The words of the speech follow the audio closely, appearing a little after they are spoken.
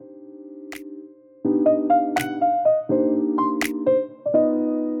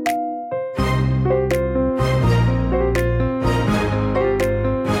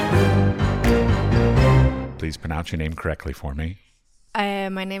Please pronounce your name correctly for me.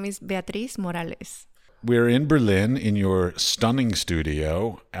 My name is Beatriz Morales. We're in Berlin in your stunning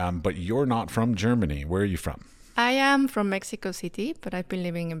studio, but you're not from Germany. Where are you from? I am from Mexico City, but I've been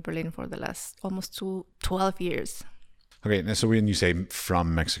living in Berlin for the last almost 12 years. Okay, now, so when you say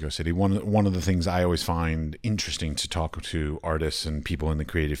from Mexico City, one of the things I always find interesting to talk to artists and people in the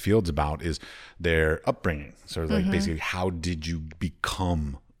creative fields about is their upbringing. So like basically, how did you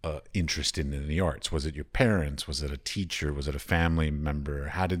become interested in the arts? Was it your parents? Was it a teacher? Was it a family member?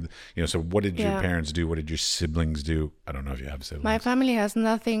 How did, so what did your parents do? What did your siblings do? I don't know if you have siblings. My family has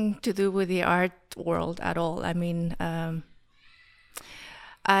nothing to do with the art world at all. I mean,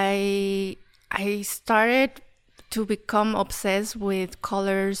 I started to become obsessed with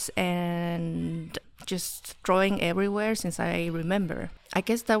colors and just drawing everywhere since I remember. I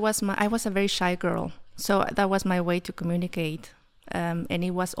guess I was a very shy girl. So that was my way to communicate. And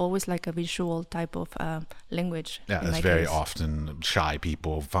it was always like a visual type of language. Yeah, that's very often shy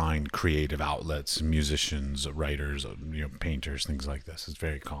people find creative outlets, musicians, writers, painters, things like this. It's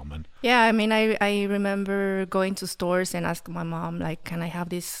very common. Yeah, I mean, I remember going to stores and asking my mom, like, can I have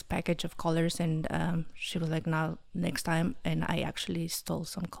this package of colors? And she was like, no, next time. And I actually stole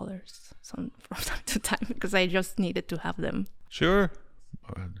some colors from time to time because I just needed to have them. Sure.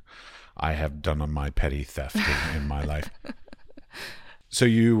 I have done my petty theft in my life. So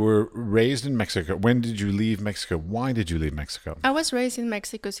you were raised in Mexico. When did you leave Mexico? Why did you leave Mexico? I was raised in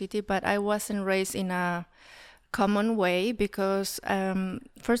Mexico City, but I wasn't raised in a common way because,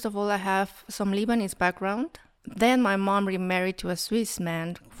 first of all, I have some Lebanese background. Then my mom remarried to a Swiss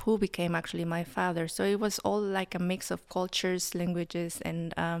man who became actually my father. So it was all like a mix of cultures, languages,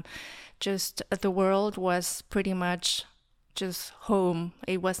 and just the world was pretty much just home.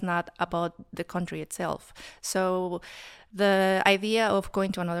 It was not about the country itself. So the idea of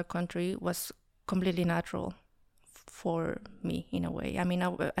going to another country was completely natural for me in a way. I mean,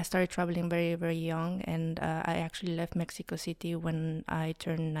 I started traveling very, very young, and I actually left Mexico City when I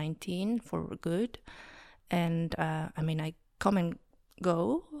turned 19 for good. And I mean, I come and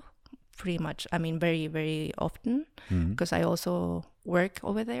go pretty much, I mean, very, very often because I also work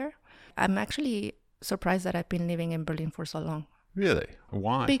over there. I'm actually surprised that I've been living in Berlin for so long. Really?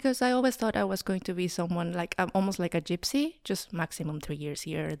 Why? Because I always thought I was going to be someone like almost like a gypsy, just maximum 3 years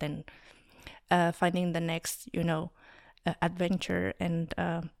here, then finding the next, adventure and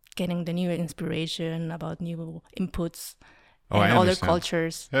getting the new inspiration about new inputs and other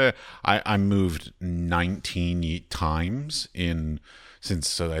cultures. I moved 19 times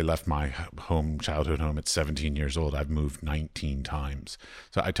since I left my childhood home at 17 years old. I've moved 19 times.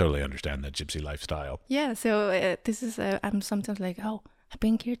 So I totally understand that gypsy lifestyle. Yeah, so this is, I'm sometimes like, oh, I've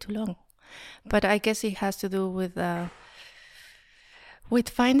been here too long. But I guess it has to do with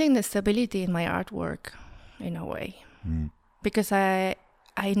finding the stability in my artwork in a way. Because I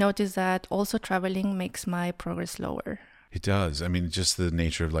noticed that also traveling makes my progress slower. It does. I mean, just the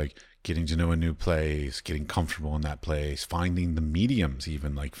nature of like getting to know a new place, getting comfortable in that place, finding the mediums,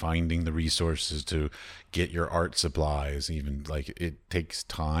 even like finding the resources to get your art supplies, even like it takes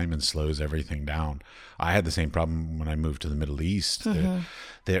time and slows everything down. I had the same problem when I moved to the Middle East. They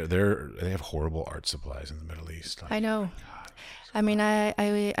have horrible art supplies in the Middle East. Like, I know. God. I mean,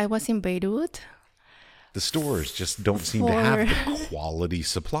 I was in Beirut. The stores just don't seem to have the quality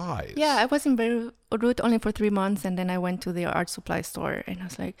supplies. Yeah, I was in Beirut only for 3 months, and then I went to the art supply store, and I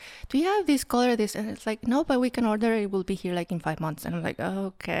was like, do you have this color, this? And it's like, no, but we can order it. It will be here like in 5 months. And I'm like,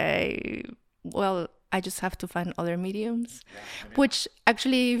 okay, well, I just have to find other mediums, which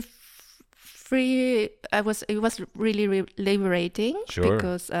actually it was really liberating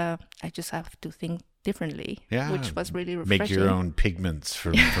because I just have to think differently, which was really refreshing. Make your own pigments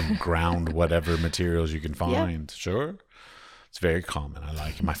from ground whatever materials you can find. Sure. It's very common. I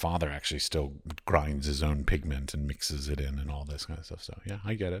like it. My father actually still grinds his own pigment and mixes it in and all this kind of stuff. So yeah,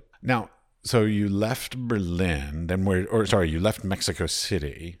 I get it. Now, so you left Berlin, then you left Mexico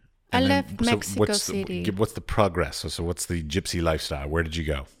City. I left Mexico City. What's the progress? So what's the gypsy lifestyle? Where did you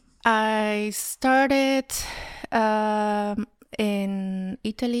go? I started in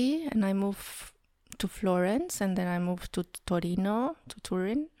Italy, and I moved to Florence, and then I moved to Torino, to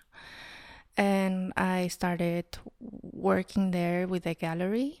Turin, and I started working there with a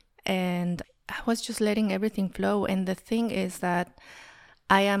gallery, and I was just letting everything flow. And the thing is that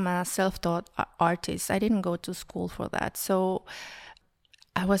I am a self-taught artist. I didn't go to school for that, so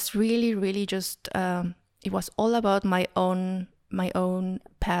I was really just it was all about my own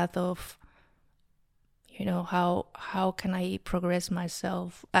path of how can I progress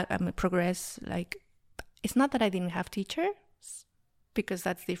myself? I mean, progress, like, it's not that I didn't have teachers, because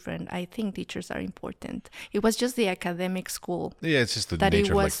that's different. I think teachers are important. It was just the academic school. Yeah, it's just the that nature it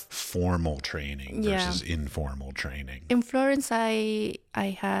of like was, formal training yeah. versus informal training. In Florence, I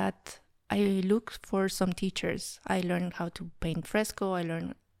looked for some teachers. I learned how to paint fresco. I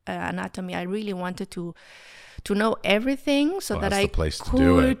learned anatomy. I really wanted to know everything so that I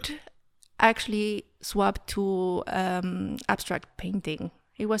could actually swap to abstract painting.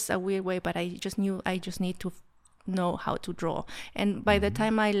 It was a weird way, but I just knew I just need to know how to draw. And by the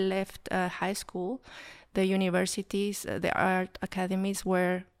time I left high school, the universities, the art academies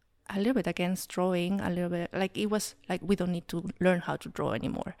were a little bit against drawing, a little bit like it was like we don't need to learn how to draw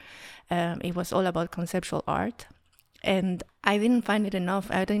anymore. It was all about conceptual art, and I didn't find it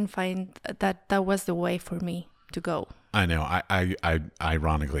enough. I didn't find that was the way for me to go. I know. I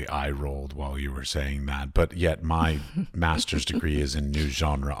ironically, I rolled while you were saying that, but yet my master's degree is in new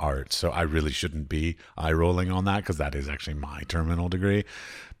genre art, so I really shouldn't be eye rolling on that because that is actually my terminal degree.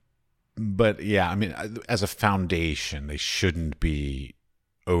 But yeah, I mean, as a foundation, they shouldn't be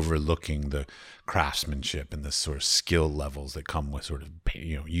overlooking the craftsmanship and the sort of skill levels that come with sort of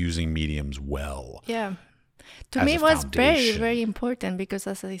using mediums well. Yeah, to me it was very, very important because,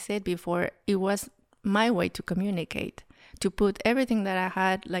 as I said before, it was my way to communicate, to put everything that I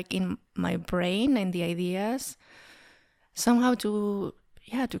had like in my brain and the ideas somehow to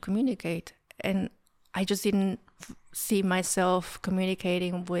communicate. And I just didn't see myself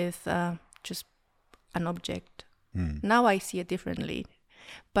communicating with just an object. Now I see it differently,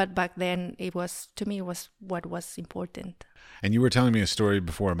 but back then to me it was what was important. And you were telling me a story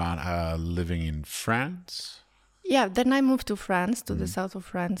before about living in France. Yeah, then I moved to France, to the south of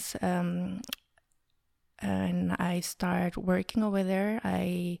France, and I started working over there.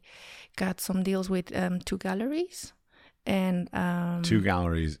 I got some deals with 2 galleries. And 2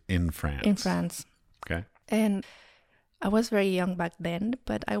 galleries in France? In France. Okay. And I was very young back then,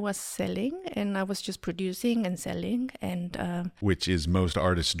 but I was selling, and I was just producing and selling. And which is most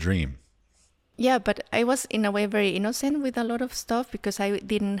artists' dream. Yeah, but I was in a way very innocent with a lot of stuff because I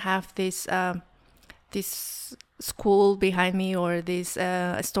didn't have this school behind me or these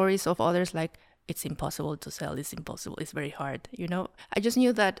stories of others like, it's impossible to sell, it's impossible, it's very hard, I just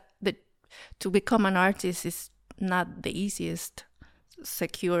knew that to become an artist is not the easiest,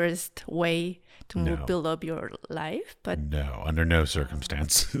 securest way to build up your life. But no, under no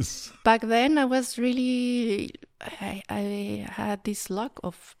circumstances. Back then I was really, I had this luck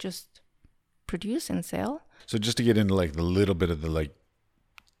of just produce and sell. So just to get into like the little bit of the like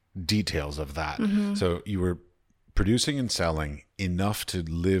details of that. So you were producing and selling enough to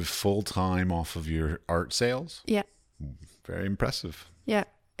live full time off of your art sales? Yeah. Very impressive. Yeah,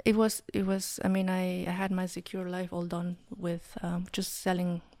 it was, I mean, I had my secure life all done with just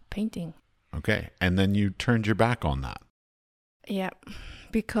selling painting. Okay. And then you turned your back on that. Yeah,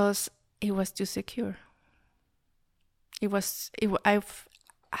 because it was too secure.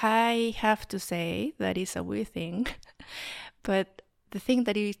 I have to say that is a weird thing, but the thing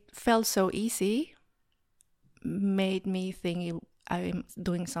that it felt so easy made me think I'm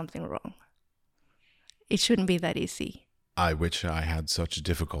doing something wrong. It shouldn't be that easy. I wish I had such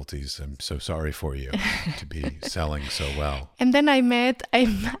difficulties. I'm so sorry for you to be selling so well. And then I met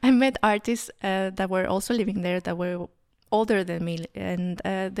artists that were also living there that were older than me, and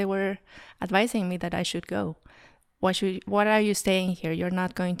they were advising me that I should go. What are you staying here? You're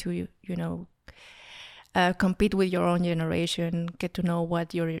not going to, compete with your own generation, get to know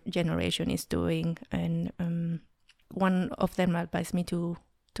what your generation is doing. And one of them advised me to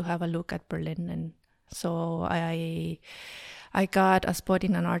have a look at Berlin. And so I got a spot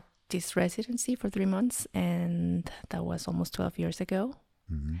in an artist residency for 3 months, and that was almost 12 years ago.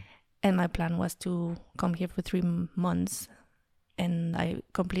 Mm-hmm. And my plan was to come here for 3 months. And I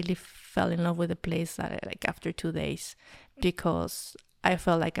completely fell in love with the place like after 2 days, because I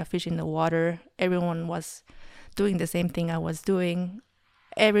felt like a fish in the water. Everyone was doing the same thing I was doing.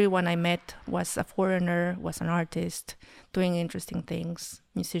 Everyone I met was a foreigner, was an artist, doing interesting things,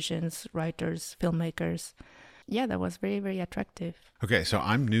 musicians, writers, filmmakers. Yeah, that was very, very attractive. Okay, so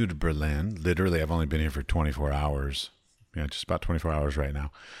I'm new to Berlin. Literally, I've only been here for 24 hours. Yeah, just about 24 hours right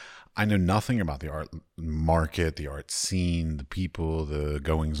now. I know nothing about the art market, the art scene, the people, the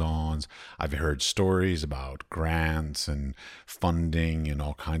goings-ons. I've heard stories about grants and funding and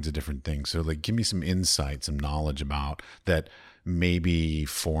all kinds of different things. So, like, give me some insight, some knowledge about that maybe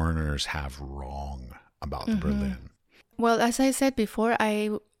foreigners have wrong about Berlin. Well, as I said before,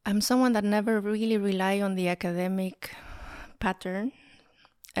 I'm someone that never really rely on the academic pattern.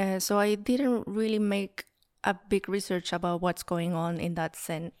 So I didn't really make a big research about what's going on in that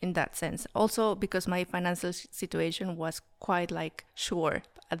sense. Also because my financial situation was quite like sure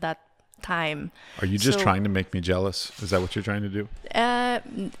at that time. Are you just trying to make me jealous? Is that what you're trying to do?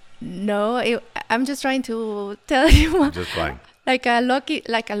 No, I'm just trying to tell you I'm just playing. like a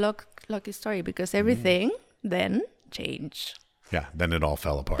lucky story, because everything then changed. Yeah, then it all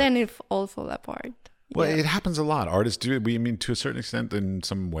fell apart. Then it all fell apart. Well, it happens a lot. Artists do it. I mean, to a certain extent, in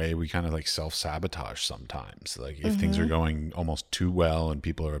some way, we kind of like self-sabotage sometimes. Like if things are going almost too well and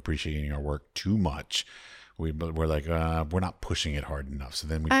people are appreciating our work too much, we're like, we're not pushing it hard enough. So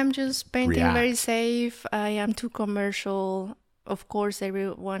then I'm just painting very safe. I am too commercial. Of course,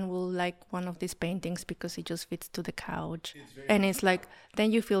 everyone will like one of these paintings because it just fits to the couch. And it's like,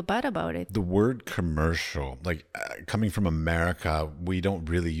 then you feel bad about it. The word commercial, like coming from America, we don't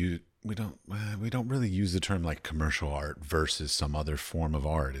really use the term like commercial art versus some other form of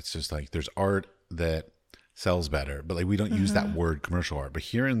art. It's just like there's art that sells better, but like we don't use that word commercial art. But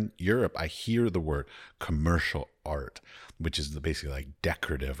here in Europe, I hear the word commercial art, which is basically like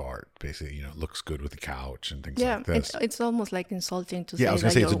decorative art. Basically, it looks good with the couch and things like this. It's almost like insulting to say I was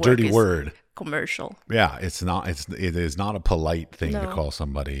gonna that say it's your a dirty work is word. Commercial. Yeah, it is not a polite thing to call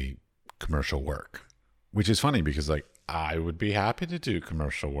somebody commercial work, which is funny because like I would be happy to do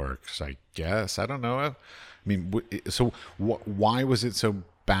commercial work. So I guess I don't know. I mean, so why was it so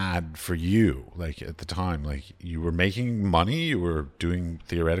bad for you? Like at the time, like you were making money, you were doing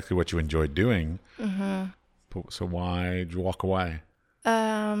theoretically what you enjoyed doing. So why did you walk away?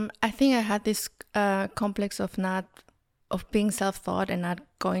 I think I had this complex of being self-taught and not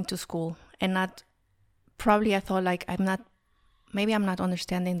going to school, and I thought like maybe I'm not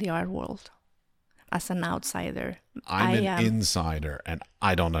understanding the art world as an outsider. I'm an insider and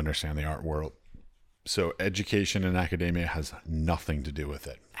I don't understand the art world. So education and academia has nothing to do with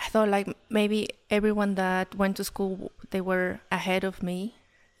it. I thought like maybe everyone that went to school, they were ahead of me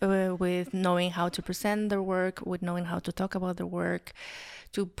with knowing how to present their work, with knowing how to talk about their work,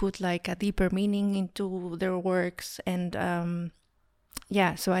 to put like a deeper meaning into their works. And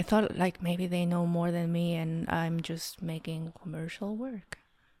so I thought like maybe they know more than me and I'm just making commercial work.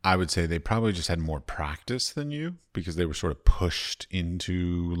 I would say they probably just had more practice than you because they were sort of pushed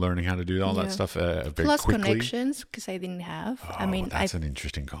into learning how to do all that stuff very Plus quickly. Connections, because I didn't have. Oh, that's an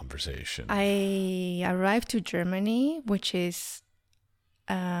interesting conversation. I arrived to Germany, which is,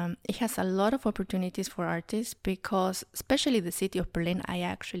 it has a lot of opportunities for artists because, especially the city of Berlin, I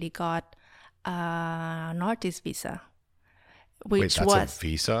actually got an artist visa. Wait, that's a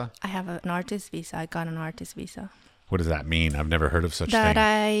visa? I have an artist visa. I got an artist visa. What does that mean? I've never heard of such that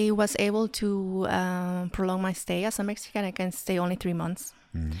thing. I was able to prolong my stay. As a Mexican, I can stay only 3 months.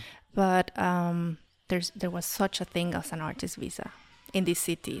 But there was such a thing as an artist visa in this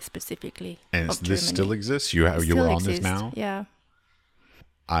city specifically. And of this Germany. still exists? You were on this now? Yeah.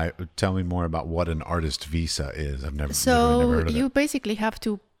 Tell me more about what an artist visa is. I've never heard of you it. basically have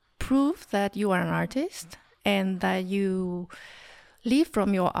to prove that you are an artist and that you live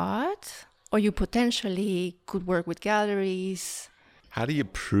from your art, or you potentially could work with galleries. How do you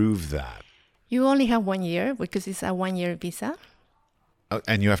prove that? You only have 1 year because it's a 1-year visa. Oh,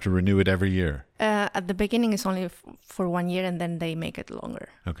 and you have to renew it every year? At the beginning, it's only for 1 year and then they make it longer.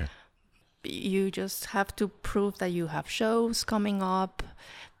 Okay. You just have to prove that you have shows coming up,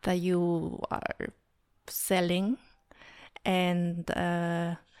 that you are selling, and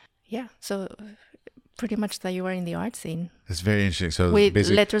so pretty much that you are in the art scene. That's very interesting. So with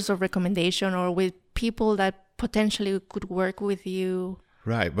letters of recommendation or with people that potentially could work with you.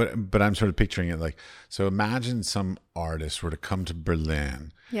 Right, but I'm sort of picturing it like, so imagine some artist were to come to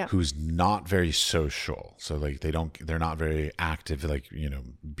Berlin who's not very social. So like they're not very active, like,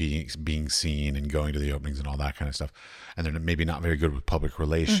 being seen and going to the openings and all that kind of stuff. And they're maybe not very good with public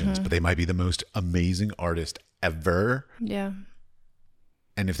relations, but they might be the most amazing artist ever. Yeah.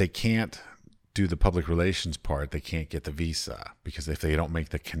 And if they can't do the public relations part, they can't get the visa because if they don't make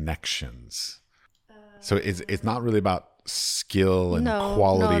the connections. So it's not really about skill and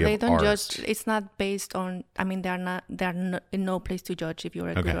quality of they don't art. Judge. It's not based on, they're in no place to judge if you're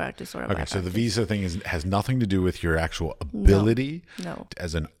a good artist or a bad artist. So the visa thing has nothing to do with your actual ability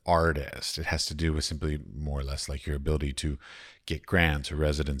as an artist. It has to do with simply more or less like your ability to get grants or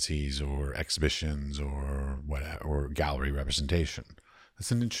residencies or exhibitions or gallery representation.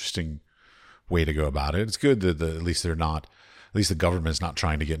 That's an interesting way to go about it. It's good that at least the government's not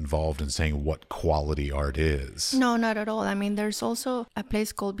trying to get involved in saying what quality art is. No, not at all. I mean, there's also a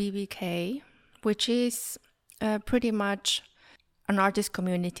place called BBK, which is pretty much an artist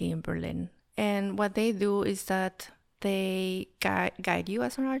community in Berlin. And what they do is that they guide you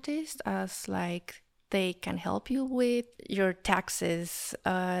as an artist, as like They can help you with your taxes.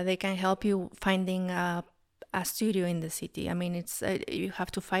 They can help you finding a studio in the city. I mean, it's you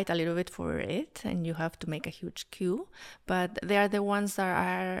have to fight a little bit for it, and you have to make a huge queue. But they are the ones that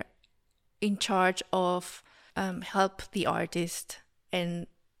are in charge of help the artist and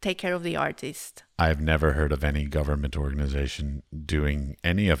take care of the artist. I've never heard of any government organization doing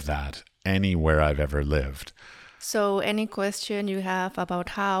any of that anywhere I've ever lived. So any question you have about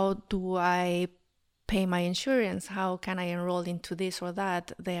how do I pay my insurance, how can I enroll into this or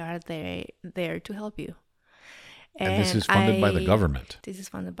that, they are there to help you. And this is funded by the government. This is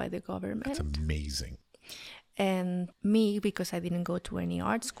funded by the government. That's amazing. And me, because I didn't go to any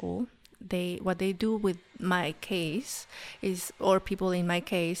art school, what they do with my case is, or people in my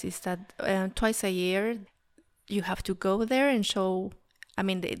case, is that twice a year you have to go there and show. I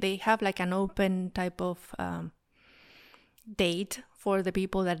mean, they have like an open type of date for the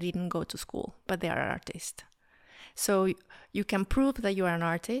people that didn't go to school, but they are artists. So you can prove that you are an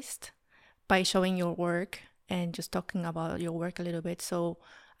artist by showing your work and just talking about your work a little bit. So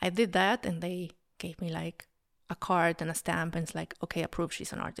I did that, and they gave me like a card and a stamp, and it's like, okay, approved,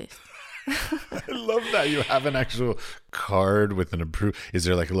 she's an artist. I love that you have an actual card with an approved. Is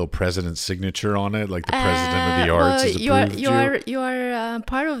there like a little president's signature on it, like the president of the arts has approved you are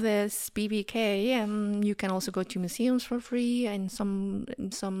part of this BBK, and you can also go to museums for free, and some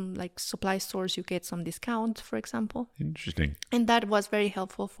like supply stores you get some discount, for example. Interesting. And that was very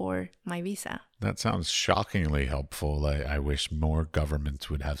helpful for my visa. That sounds shockingly helpful. I wish more governments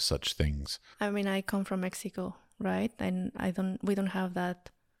would have such things. I mean, I come from Mexico, right? And we don't have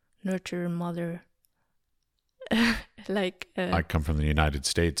that nurture mother like I come from the United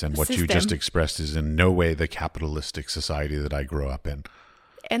States, and what system. You just expressed is in no way the capitalistic society that I grew up in.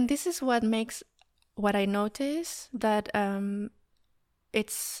 And this is what I notice, that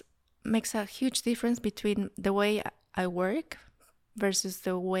makes a huge difference between the way I work versus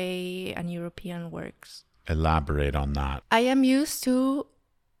the way an European works. Elaborate on that. I am used to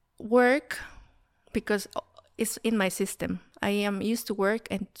work because it's in my system. I am used to work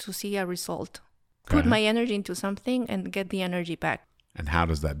and to see a result. Okay. Put my energy into something and get the energy back. And how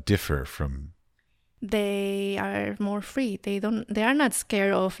does that differ from? They are more free. They are not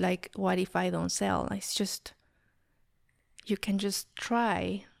scared of like, what if I don't sell? It's just, you can just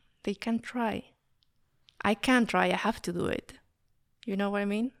try. They can try. I can't try. I have to do it. You know what I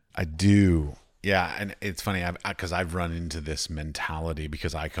mean? I do. Yeah, and it's funny because I've run into this mentality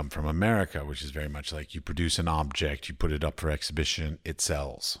because I come from America, which is very much like you produce an object, you put it up for exhibition, it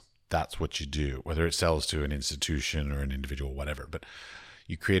sells. That's what you do, whether it sells to an institution or an individual, whatever. But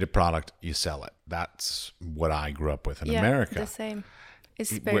you create a product, you sell it. That's what I grew up with in America. The same.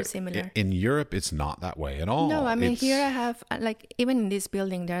 It's very similar. In Europe, it's not that way at all. No, I mean, here I have, like, even in this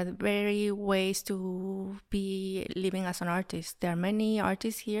building, there are very ways to be living as an artist. There are many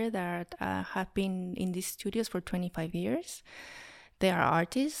artists here that have been in these studios for 25 years. They are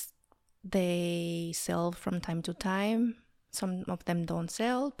artists. They sell from time to time. Some of them don't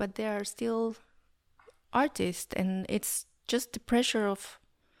sell, but they are still artists. And it's just the pressure of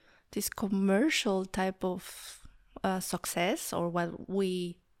this commercial type of success, or what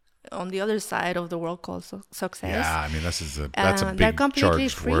we on the other side of the world call success. Yeah, I mean, that's a they're big completely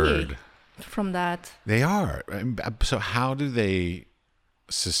charged free word from that. They are. So how do they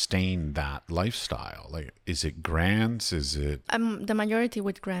sustain that lifestyle? Like, is it grants? Is it The majority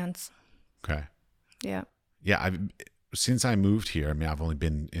with grants. Okay. Yeah. Yeah, since I moved here, I mean, I've only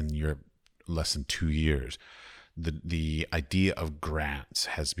been in Europe less than 2 years. The idea of grants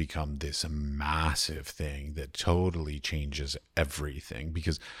has become this massive thing that totally changes everything.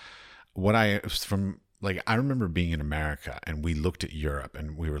 Because I remember being in America, and we looked at Europe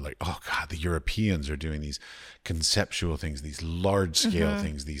and we were like, oh God, the Europeans are doing these conceptual things, these large scale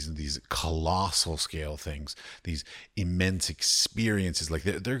things, these colossal scale things, these immense experiences. Like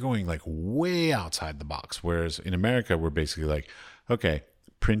they're going like way outside the box. Whereas in America, we're basically like, okay,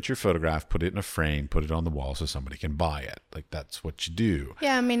 print your photograph, put it in a frame, put it on the wall so somebody can buy it. Like, that's what you do.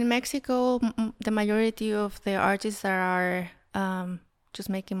 Yeah, I mean, in Mexico, the majority of the artists that are just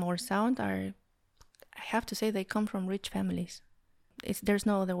making more sound I have to say, they come from rich families. There's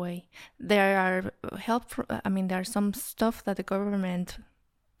no other way. There are there are some stuff that the government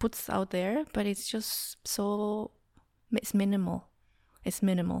puts out there, but it's just it's minimal. It's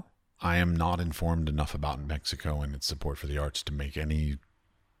minimal. I am not informed enough about Mexico and its support for the arts to make any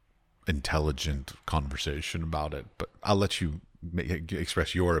intelligent conversation about it, but I'll let you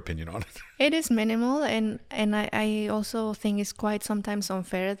express your opinion on it. It is minimal, and I also think it's quite sometimes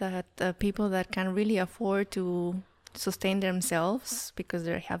unfair that people that can really afford to sustain themselves because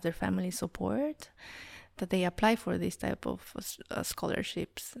they have their family support, that they apply for this type of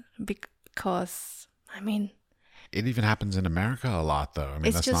scholarships. Because, I mean, It even happens in America a lot, though. I mean,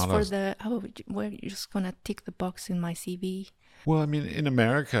 it's that's just not for a... we're just going to tick the box in my CV. Well, I mean, in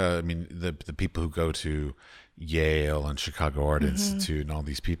America, I mean, the people who go to Yale and Chicago Art Institute and all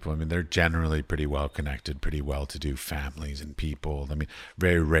these people, I mean, they're generally pretty well connected, pretty well-to-do families and people. I mean,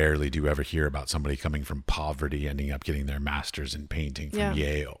 very rarely do you ever hear about somebody coming from poverty ending up getting their master's in painting from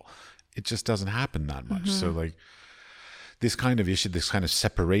Yale. It just doesn't happen that much. So, like, this kind of issue, this kind of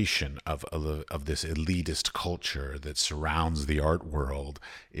separation of this elitist culture that surrounds the art world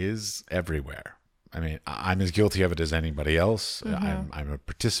is everywhere. I mean, I'm as guilty of it as anybody else. I'm a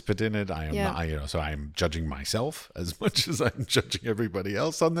participant in it. I am not, so I'm judging myself as much as I'm judging everybody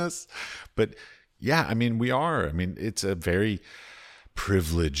else on this. But yeah, I mean, we are. I mean, it's a very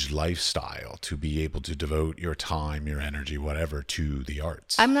privileged lifestyle to be able to devote your time, your energy, whatever, to the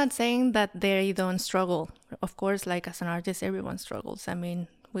arts. I'm not saying that they don't struggle. Of course, like as an artist, everyone struggles. I mean,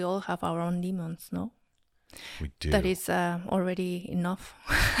 we all have our own demons, no? We do. That is already enough.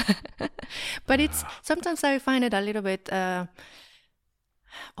 But it's sometimes I find it a little bit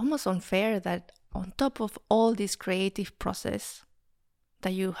almost unfair that on top of all this creative process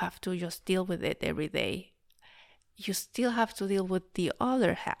that you have to just deal with it every day, you still have to deal with the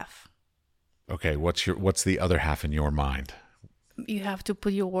other half. Okay, what's the other half in your mind? You have to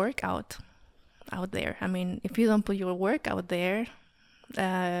put your work out there. I mean, if you don't put your work out there,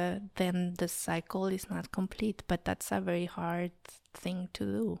 then the cycle is not complete. But that's a very hard thing to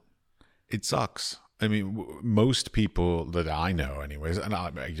do. It sucks. I mean, most people that I know anyways, and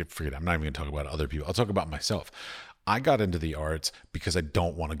I forget, I'm not even going to talk about other people. I'll talk about myself. I got into the arts because I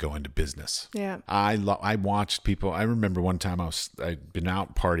don't want to go into business. Yeah. I watched people. I remember one time I'd been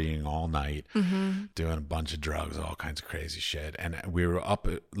out partying all night, doing a bunch of drugs, all kinds of crazy shit. And we were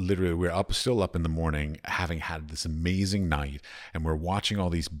still up in the morning, having had this amazing night. And we're watching all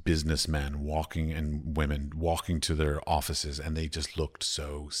these businessmen and women walking to their offices, and they just looked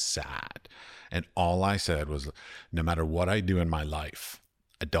so sad. And all I said was, no matter what I do in my life,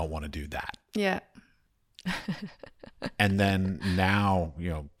 I don't want to do that. Yeah. And then now,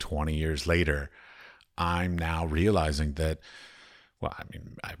 20 years later, I'm now realizing that, well, I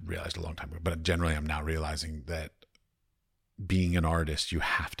mean, I realized a long time ago, but generally I'm now realizing that being an artist, you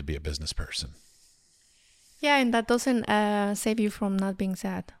have to be a business person. Yeah, and that doesn't save you from not being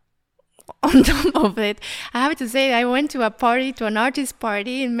sad. On top of it, I have to say, I went to an artist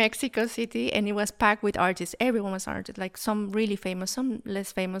party in Mexico City, and it was packed with artists. Everyone was artists, like some really famous, some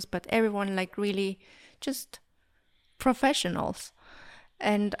less famous, but everyone like really just professionals.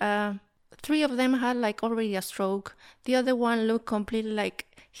 And 3 of them had like already a stroke. The other one looked completely like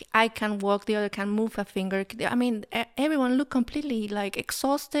I can walk, the other can move a finger. I mean, everyone looked completely like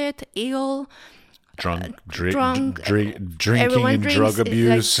exhausted, ill. Drinking Everyone and drinks, drug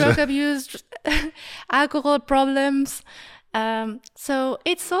abuse. like drug abuse, alcohol problems. So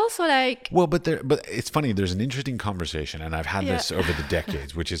it's also like... Well, but it's funny. There's an interesting conversation, and I've had this over the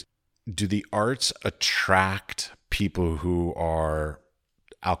decades, which is, do the arts attract people who are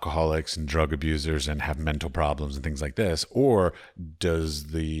alcoholics and drug abusers and have mental problems and things like this, or does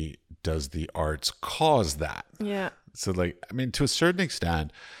the arts cause that? Yeah. So, like, I mean, to a certain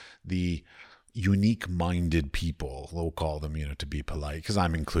extent, the unique-minded people, we'll call them, to be polite, because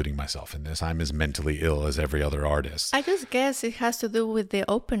I'm including myself in this. I'm as mentally ill as every other artist. I just guess it has to do with the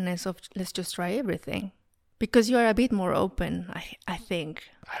openness of let's just try everything, because you are a bit more open. I think.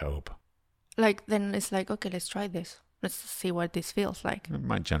 I hope. Like then it's like, okay, let's try this. Let's see what this feels like.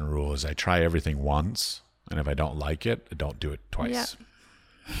 My general rule is I try everything once, and if I don't like it, I don't do it twice.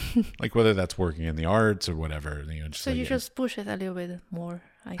 Yeah. Like whether that's working in the arts or whatever. Just so like, you just push it a little bit more.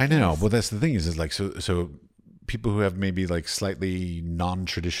 I know. Well, that's the thing is like, so people who have maybe like slightly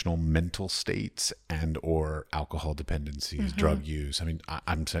non-traditional mental states and or alcohol dependencies, drug use. I mean,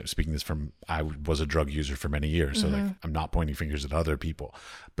 I'm speaking this from, I was a drug user for many years. So like, I'm not pointing fingers at other people,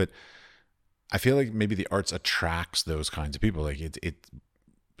 but I feel like maybe the arts attracts those kinds of people. Like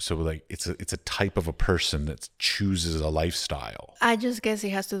so like it's a type of a person that chooses a lifestyle. I just guess it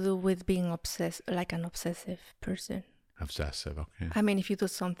has to do with being obsessed, like an obsessive person. Obsessive, okay. I mean, if you do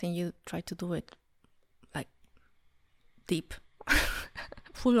something, you try to do it like deep,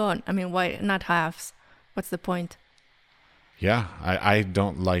 full on. I mean, why not halves? What's the point? Yeah, I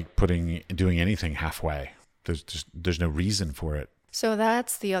don't like doing anything halfway. There's no reason for it. So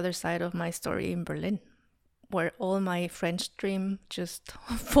that's the other side of my story in Berlin, where all my French dream just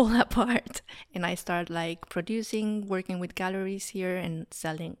fall apart, and I start like producing, working with galleries here, and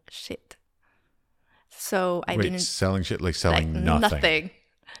selling shit. So I Wait, didn't selling shit, like like selling nothing.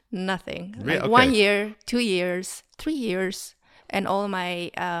 nothing. Really? Like Okay. 1 year, 2 years, 3 years, and all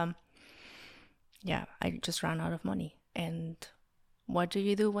my I just ran out of money. And what do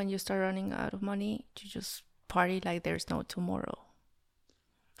you do when you start running out of money? You just party like there's no tomorrow.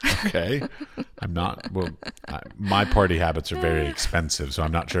 Okay. I'm not, well, my party habits are very expensive, so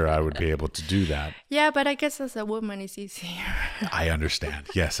I'm not sure I would be able to do that. Yeah, but I guess as a woman it's easier. I understand.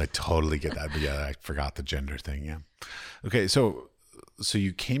 Yes, I totally get that. But yeah, I forgot the gender thing. Yeah. Okay. So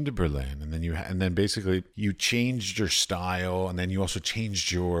you came to Berlin, and then basically you changed your style, and then you also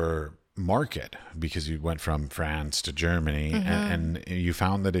changed your market because you went from France to Germany, and you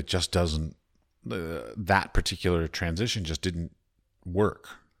found that it just doesn't, that particular transition just didn't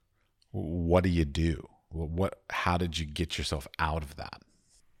work. What do you do? How did you get yourself out of that?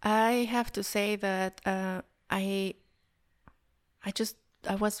 I have to say that I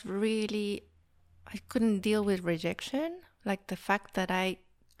was really, I couldn't deal with rejection. Like the fact that I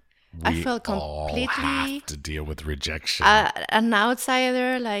felt all completely have to deal with rejection. an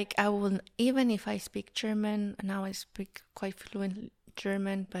outsider. Like I will, even if I speak German, now I speak quite fluent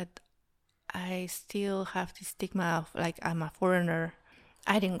German, but I still have the stigma of like I'm a foreigner.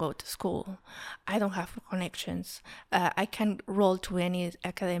 I didn't go to school. I don't have connections. I can't roll to any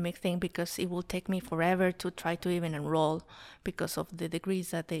academic thing because it will take me forever to try to even enroll because of the degrees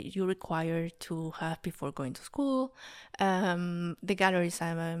that you require to have before going to school. The galleries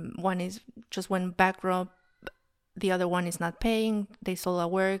one is just one backdrop. The other one is not paying. They sold a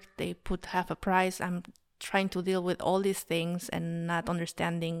work. They put half a price. I'm trying to deal with all these things and not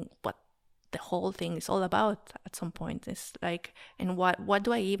understanding what the whole thing is all about at some point. It's like, and what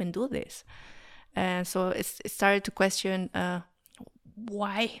do I even do this? And so it started to question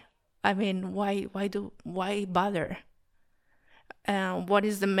why. I mean, why bother? What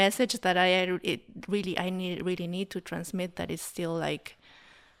is the message that I really need to transmit that is still like,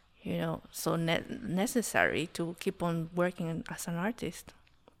 so necessary to keep on working as an artist?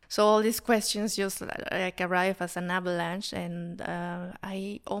 So all these questions just like arrive as an avalanche, and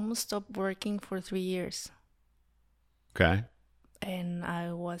I almost stopped working for 3 years. Okay. And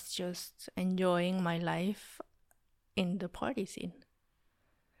I was just enjoying my life in the party scene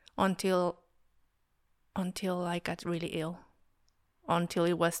until I got really ill, until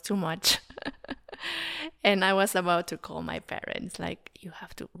it was too much. And I was about to call my parents, like, you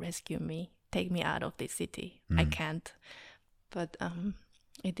have to rescue me, take me out of this city. I can't. But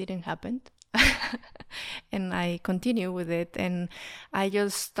it didn't happen. And I continue with it, and I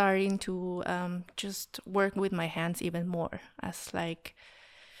just starting to just work with my hands even more. As like,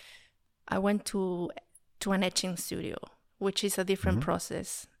 I went to an etching studio, which is a different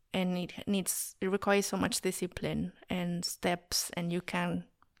process, and it requires so much discipline and steps, and you cannot.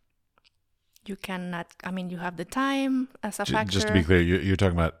 I mean, you have the time as a factor. Just to be clear, you're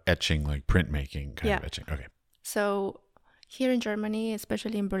talking about etching, like printmaking kind of etching. Okay. So here in Germany,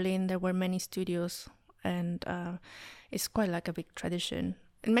 especially in Berlin, there were many studios, and it's quite like a big tradition.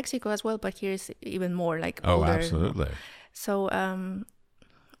 In Mexico as well, but here is even more like older. Oh, absolutely. So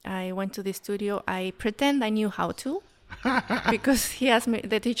I went to the studio. I pretend I knew how to, because he asked me,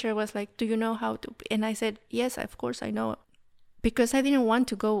 the teacher was like, do you know how to? And I said, yes, of course I know. Because I didn't want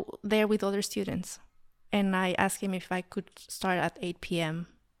to go there with other students. And I asked him if I could start at 8 p.m.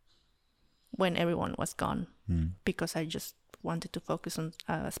 when everyone was gone, because I just wanted to focus on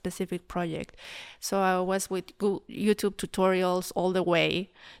a specific project. So I was with YouTube tutorials all the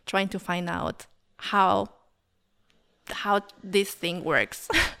way, trying to find out how this thing works.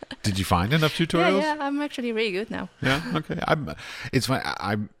 Did you find enough tutorials? Yeah, I'm actually really good now. Yeah, okay. It's fine.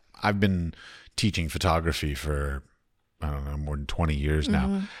 I've been teaching photography for, I don't know, more than 20 years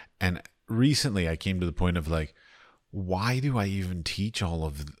now. And recently I came to the point of like, why do I even teach all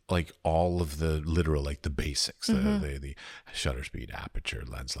of the literal, like the basics, the shutter speed, aperture,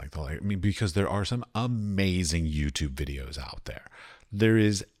 lens length? I mean, because there are some amazing YouTube videos out there. There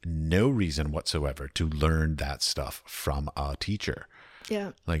is no reason whatsoever to learn that stuff from a teacher.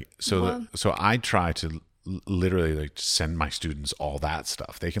 Yeah. Like, so I try to literally like send my students all that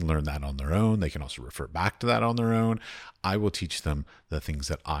stuff. They can learn that on their own. They can also refer back to that on their own. I will teach them the things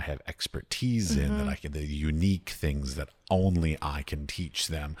that I have expertise in, the unique things that only I can teach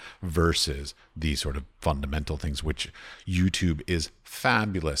them, versus these sort of fundamental things, which YouTube is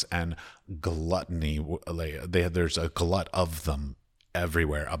fabulous, and gluttony. There's a glut of them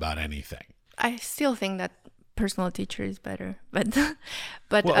everywhere about anything. I still think that personal teacher is better, but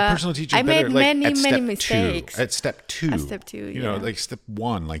Well, a personal teacher is I better, made like, many mistakes. At step two. At step two, You know, like step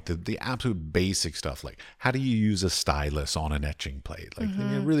one, like the absolute basic stuff. Like, how do you use a stylus on an etching plate? Like, you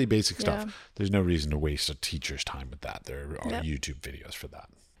know, really basic stuff. Yeah. There's no reason to waste a teacher's time with that. There are Yeah. YouTube videos for that.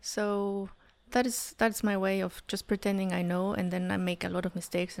 So that's my way of just pretending I know, and then I make a lot of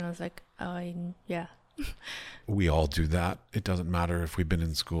mistakes, and I was like, yeah. We all do that. It doesn't matter if we've been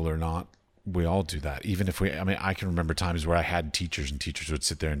in school or not. We all do that. Even if I can remember times where I had teachers, and teachers would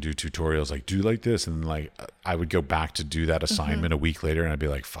sit there and do tutorials like, do like this. And like, I would go back to do that assignment a week later, and I'd be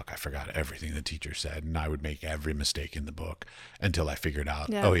like, fuck, I forgot everything the teacher said. And I would make every mistake in the book until I figured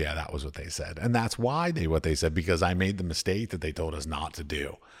out, oh yeah, that was what they said. And that's why what they said, because I made the mistake that they told us not to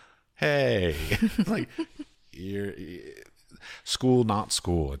do. Hey, like, school, not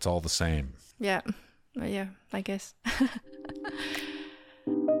school. It's all the same. Yeah. Yeah, I guess.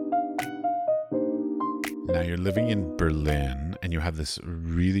 Now you're living in Berlin, and you have this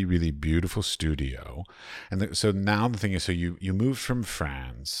really, really beautiful studio. And so now the thing is, so you moved from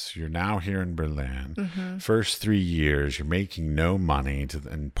France. You're now here in Berlin. First 3 years, you're making no money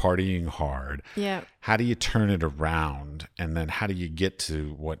and partying hard. Yeah. How do you turn it around? And then how do you get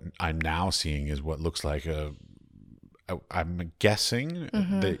to what I'm now seeing is what looks like I'm guessing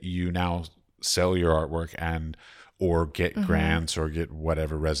that you now sell your artwork or get grants or get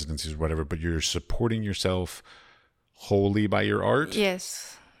whatever residencies, whatever, but you're supporting yourself wholly by your art?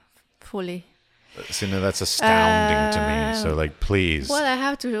 Yes, fully. So, that's astounding to me. So, like, please. Well, I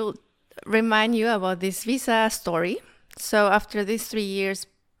have to remind you about this visa story. So after these 3 years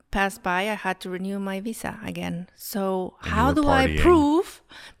passed by, I had to renew my visa again. So And how you were do I partying. prove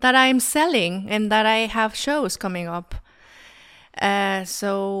that I'm selling and that I have shows coming up?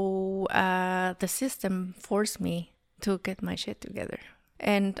 So the system forced me to get my shit together.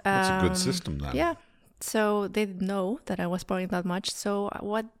 And That's a good system then. yeah. So they didn't know that I was partying that much. So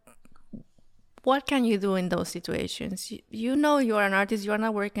what can you do in those situations? You know you're an artist. You are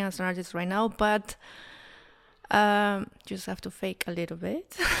not working as an artist right now, but you just have to fake a little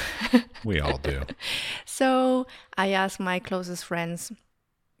bit. We all do. So I asked my closest friends,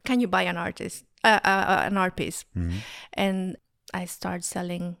 can you buy an art piece? And I started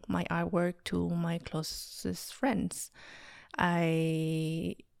selling my artwork to my closest friends.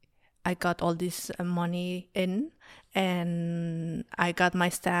 I got all this money in, and I got my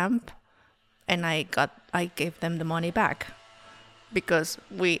stamp, and I gave them the money back, because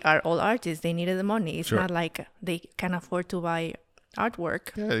we are all artists. They needed the money. It's not like they can afford to buy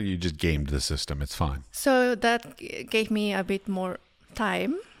artwork. Yeah, you just gamed the system. It's fine. So that gave me a bit more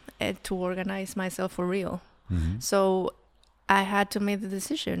time to organize myself for real. So I had to make the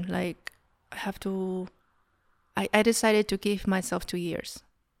decision. Like, I decided to give myself 2 years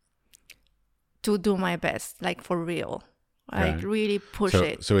to do my best, like, for real. Okay. Like, really push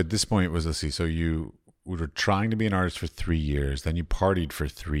it. So at this point, so you were trying to be an artist for 3 years, then you partied for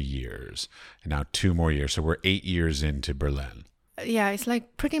 3 years, and now 2 more years. So we're 8 years into Berlin. Yeah, it's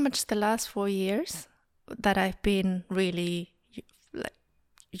like pretty much the last 4 years that I've been really, like,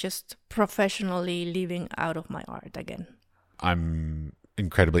 just professionally living out of my art again. I'm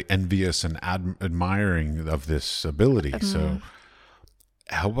incredibly envious and admiring of this ability. So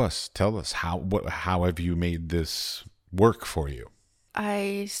tell us how have you made this work for you?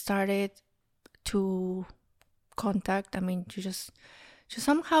 I started to contact, you just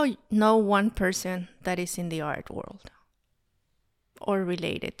somehow know one person that is in the art world or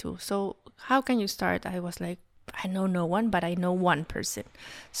related to. So how can you start? I was like, I know no one, but I know one person.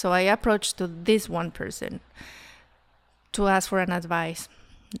 So I approached to this one person to ask for an advice.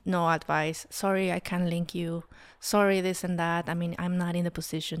 No advice. Sorry, I can't link you. Sorry, this and that. I'm not in the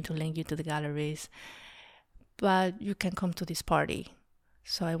position to link you to the galleries, but you can come to this party.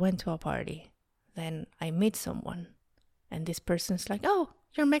 So I went to a party. Then I meet someone, and this person's like, oh,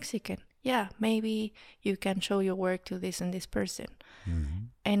 you're Mexican. Yeah, maybe you can show your work to this and this person.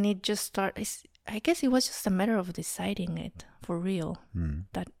 And it just started. I guess it was just a matter of deciding it for real,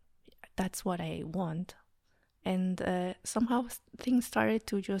 that's what I want. And somehow things started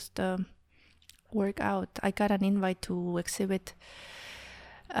to just work out. I got an invite to exhibit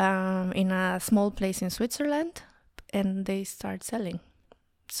in a small place in Switzerland, and they start selling.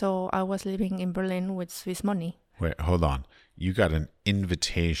 So I was living in Berlin with Swiss money. Wait, hold on. You got an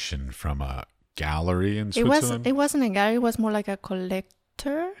invitation from a gallery in Switzerland? It wasn't a gallery. It was more like a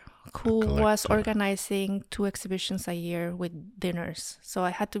collector who was organizing 2 exhibitions a year with dinners. So I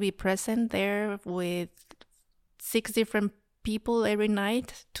had to be present there with 6 different people every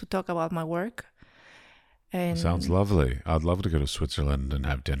night to talk about my work. And sounds lovely. I'd love to go to Switzerland and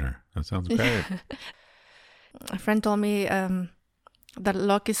have dinner. That sounds great. A friend told me that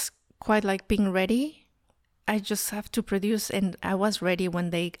luck is quite like being ready. I just have to produce, and I was ready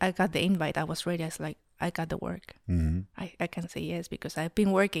when I got the invite. I was ready. I was like, I got the work. Mm-hmm. I can say yes because I've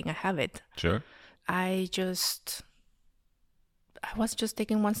been working. I have it. Sure. I was just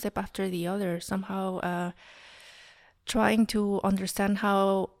taking one step after the other, somehow trying to understand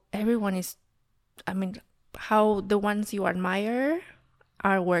how everyone is, how the ones you admire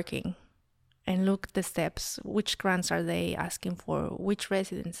are working, and look the steps. Which grants are they asking for? Which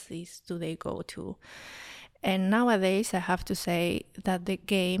residencies do they go to? And nowadays, I have to say that the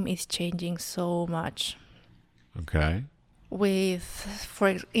game is changing so much. Okay. With,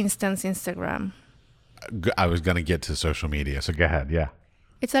 for instance, Instagram. I was going to get to social media, so go ahead. Yeah.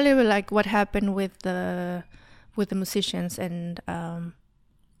 It's a little bit like what happened with the musicians and,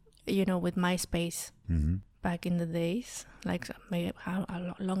 with MySpace back in the days. Like maybe how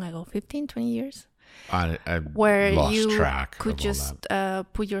long ago? 15, 20 years? I where lost you track could of all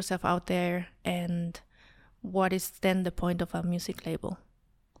just put yourself out there, and what is then the point of a music label?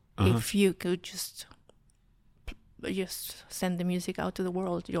 If you could just send the music out to the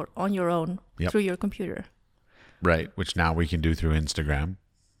world, you're on your own through your computer. Right, which now we can do through Instagram.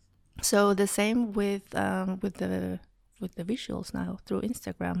 So the same with the visuals now through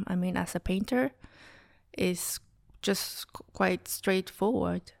Instagram. I mean, as a painter, is just quite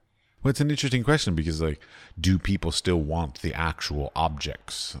straightforward. Well, it's an interesting question because, like, do people still want the actual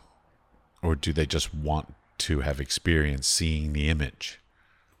objects, or do they just want to have experience seeing the image?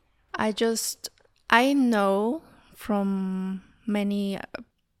 I know from many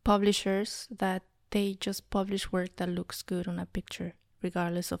publishers that they just publish work that looks good on a picture,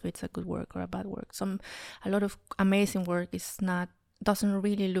 regardless of it's a good work or a bad work. A lot of amazing work doesn't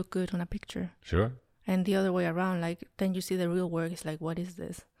really look good on a picture. Sure. And the other way around, like, then you see the real work, it's like, what is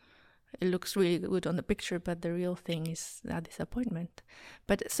this? It looks really good on the picture, but the real thing is a disappointment.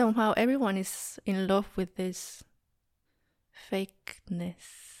 But somehow everyone is in love with this fakeness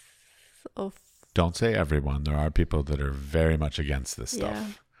of... Don't say everyone. There are people that are very much against this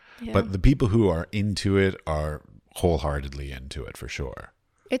stuff. Yeah. But the people who are into it are wholeheartedly into it for sure.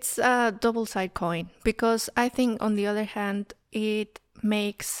 It's a double-sided coin, because I think on the other hand, it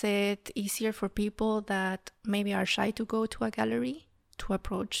makes it easier for people that maybe are shy to go to a gallery to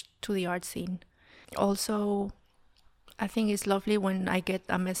approach to the art scene. Also, I think it's lovely when I get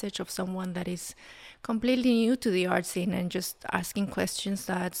a message of someone that is completely new to the art scene and just asking questions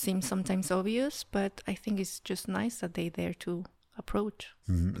that seem sometimes obvious, but I think it's just nice that they're there to approach.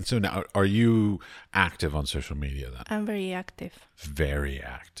 Mm-hmm. So now, are you active on social media then? I'm very active. Very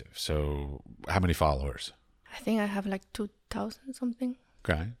active. So how many followers? I think I have like 2,000 something.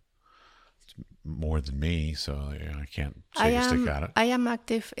 Okay. It's more than me, so I can't take a stick at it. I am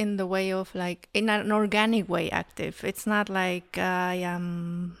active in the way of, like, in an organic way active. It's not like I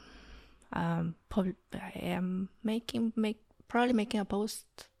am probably making a post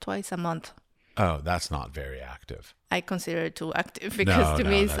twice a month. Oh, that's not very active. I consider it too active because to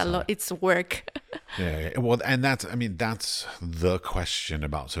me it's a lot. It's work. Yeah. Well, and that's the question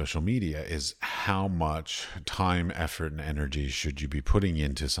about social media is how much time, effort, and energy should you be putting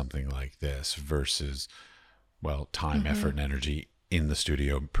into something like this versus, well, time, effort, and energy in the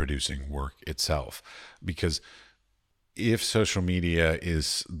studio producing work itself. Because if social media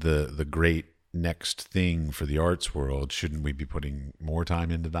is the great next thing for the arts world, shouldn't we be putting more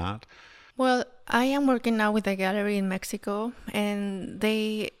time into that? Well, I am working now with a gallery in Mexico, and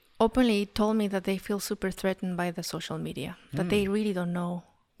they openly told me that they feel super threatened by the social media, that they really don't know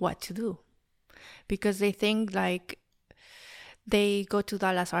what to do, because they think, like, they go to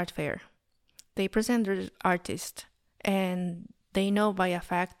Dallas Art Fair, they present their artist, and they know by a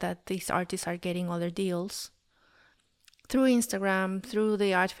fact that these artists are getting other deals through Instagram, through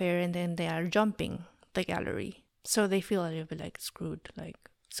the art fair, and then they are jumping the gallery. So they feel a little bit like screwed, like,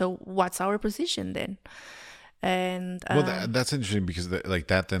 so what's our position then? And well, that's interesting because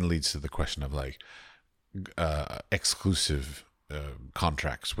that then leads to the question of exclusive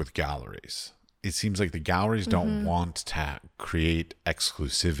contracts with galleries. It seems like the galleries don't want to create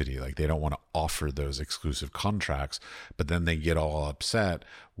exclusivity. Like, they don't want to offer those exclusive contracts, but then they get all upset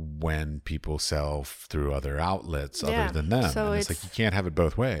when people sell through other outlets other than them. So and it's like, you can't have it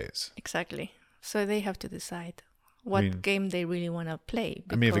both ways. Exactly. So they have to decide what game they really want to play.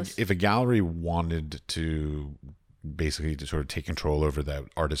 I mean, if a gallery wanted to basically to sort of take control over that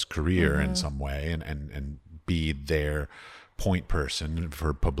artist's career in some way and be their point person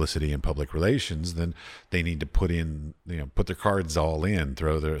for publicity and public relations, then they need to put their cards all in,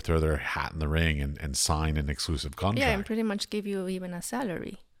 throw their hat in the ring and sign an exclusive contract. Yeah, and pretty much give you even a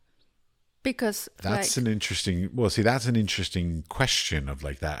salary. Because That's an interesting, that's an interesting question of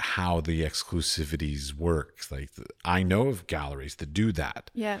like that, how the exclusivities work. Like I know of galleries that do that.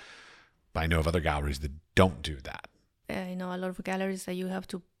 Yeah. But I know of other galleries that don't do that. I know a lot of galleries that you have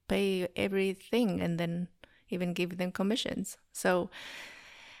to pay everything and then even give them commissions. So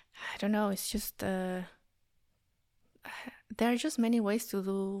I don't know. It's just there are just many ways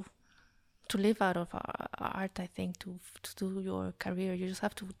to live out of art. I think to do your career, you just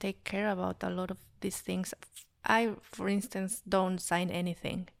have to take care about a lot of these things. I, for instance, don't sign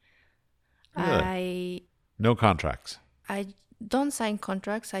anything. Really? No contracts. I don't sign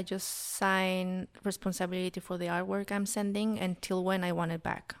contracts. I just sign responsibility for the artwork I'm sending until when I want it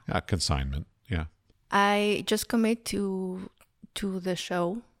back. Consignment. Yeah. I just commit to the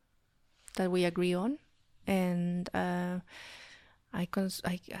show that we agree on, and I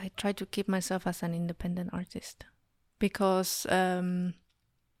try to keep myself as an independent artist, because there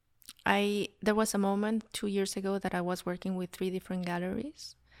was a moment 2 years ago that I was working with 3 different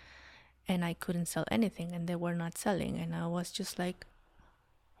galleries, and I couldn't sell anything, and they were not selling, and I was just like,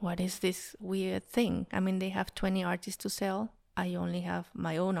 what is this weird thing? I mean, they have 20 artists to sell. I only have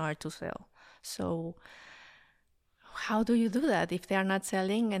my own art to sell. So how do you do that if they are not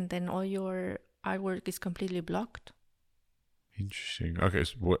selling and then all your artwork is completely blocked? Interesting. Okay.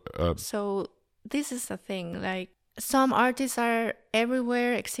 So this is the thing. Like, some artists are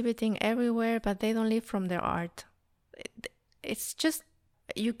everywhere, exhibiting everywhere, but they don't live from their art. It's just,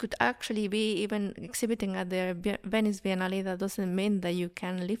 you could actually be even exhibiting at the Venice Biennale. That doesn't mean that you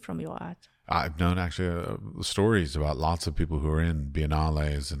can live from your art. I've known actually stories about lots of people who are in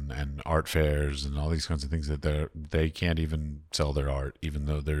biennales and art fairs and all these kinds of things that they can't even sell their art, even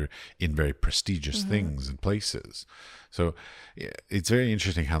though they're in very prestigious things and places. So it's very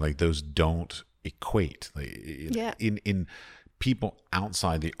interesting how like those don't equate. Like, in people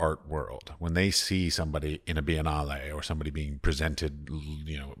outside the art world, when they see somebody in a biennale or somebody being presented,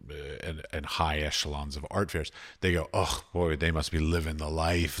 in high echelons of art fairs, they go, oh boy, they must be living the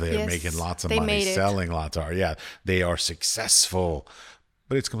life. They're making lots of money, selling lots of art. Yeah, they are successful.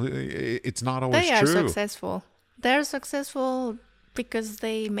 But it's not always true. They are successful. They're successful because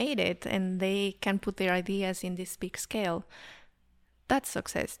they made it and they can put their ideas in this big scale. That's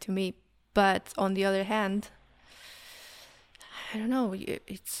success to me. But on the other hand, I don't know.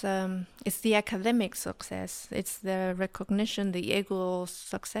 It's the academic success. It's the recognition, the ego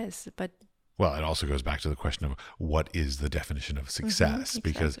success. But well, it also goes back to the question of what is the definition of success?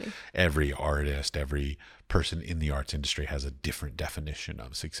 Exactly. Because every artist, every person in the arts industry has a different definition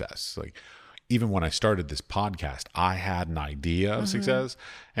of success. Like, even when I started this podcast, I had an idea of success.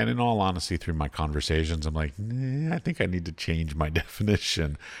 And in all honesty, through my conversations, I'm like, I think I need to change my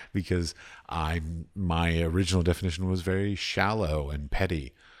definition, because my original definition was very shallow and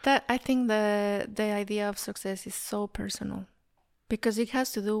petty. That, I think the idea of success is so personal, because it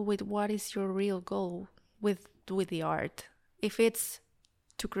has to do with what is your real goal with the art. If it's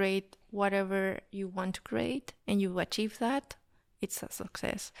to create whatever you want to create and you achieve that, it's a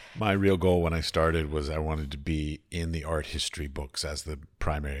success. My real goal when I started was I wanted to be in the art history books as the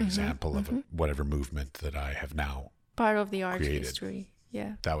primary example of whatever movement that I have now part of the art created. History.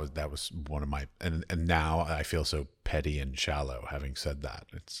 Yeah. That was one of my, and now I feel so petty and shallow having said that.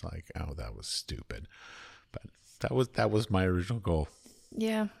 It's like, oh, that was stupid. But that was my original goal.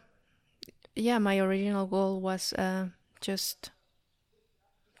 Yeah. Yeah, my original goal was just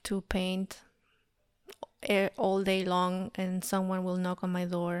to paint all day long, and someone will knock on my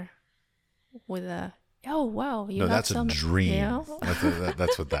door with a, oh wow, you have some. That's a dream. You know?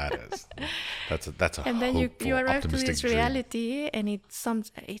 That's what that is. That's a and then you arrive to this dream. reality, and it's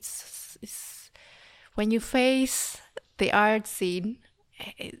when you face the art scene,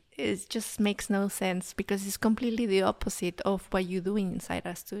 it just makes no sense, because it's completely the opposite of what you're doing inside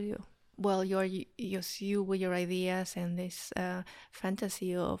a studio. Well, you're you with your ideas and this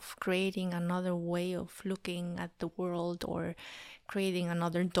fantasy of creating another way of looking at the world, or creating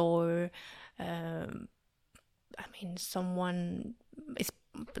another door. I mean, some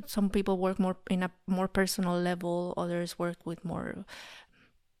people work more in a more personal level. Others work with more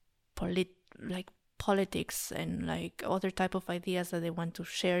politics and like other type of ideas that they want to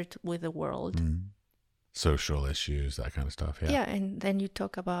share with the world. Social issues, that kind of stuff. Yeah, and then you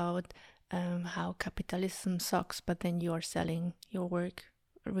talk about how capitalism sucks, but then you are selling your work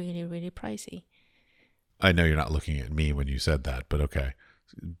really, really pricey. I know you're not looking at me when you said that, but okay.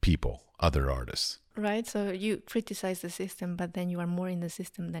 People, other artists. Right, so you criticize the system, but then you are more in the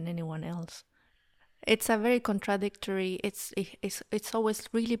system than anyone else. It's a very contradictory, it's always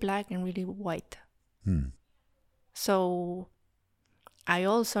really black and really white. So I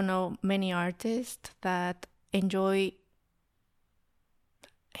also know many artists that enjoy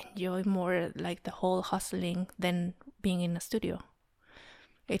more like the whole hustling than being in a studio.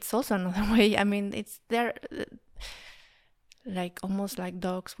 It's also another way. I mean, they're like almost like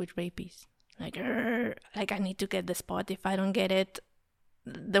dogs with rabies. Like I need to get the spot. If I don't get it,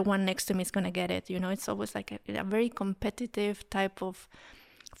 the one next to me is gonna get it. You know, it's always like a very competitive type of,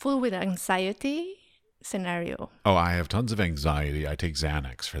 full with anxiety scenario. Oh, I have tons of anxiety. I take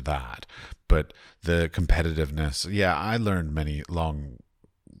Xanax for that. But the competitiveness, yeah, I learned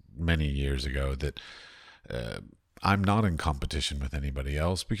many years ago that I'm not in competition with anybody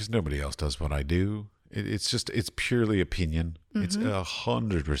else because nobody else does what I do. It's purely opinion. Mm-hmm. It's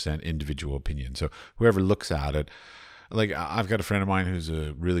 100% individual opinion. So whoever looks at it, like I've got a friend of mine who's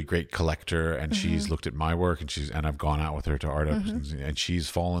a really great collector, and mm-hmm. she's looked at my work, and I've gone out with her to art exhibitions, mm-hmm. and she's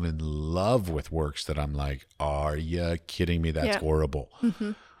fallen in love with works that I'm like, are you kidding me? That's horrible.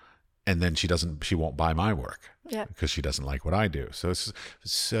 Mm-hmm. And then she won't buy my work because she doesn't like what I do. So it's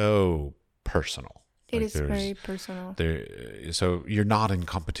so personal. It is very personal. So you're not in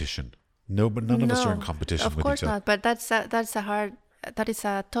competition. No, but none of us are in competition with each other. Of course not. But that is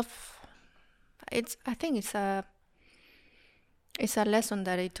a tough. I think it's a lesson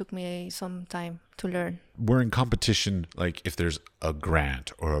that it took me some time to learn. We're in competition, like if there's a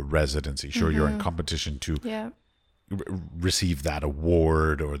grant or a residency. Sure, mm-hmm. you're in competition to receive that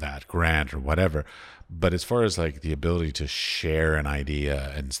award or that grant or whatever. But as far as like the ability to share an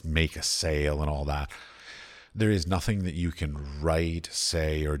idea and make a sale and all that, there is nothing that you can write,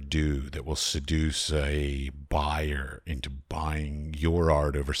 say, or do that will seduce a buyer into buying your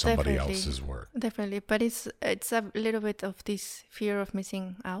art over somebody else's work. Definitely. But it's a little bit of this fear of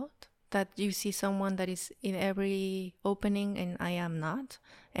missing out, that you see someone that is in every opening and I am not.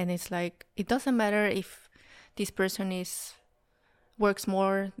 And it's like, it doesn't matter if this person works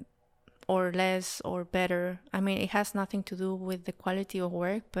more or less or better. I mean, it has nothing to do with the quality of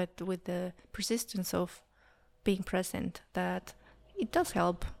work, but with the persistence of being present, that it does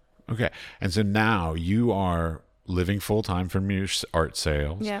help. Okay. And so now you are living full-time from your art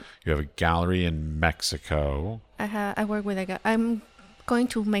sales. Yeah. You have a gallery in Mexico. I work with I'm going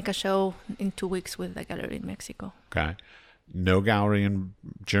to make a show in 2 weeks with a gallery in Mexico. Okay. No gallery in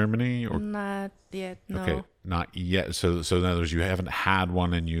Germany? Or not yet, no. Okay, not yet. So in other words, you haven't had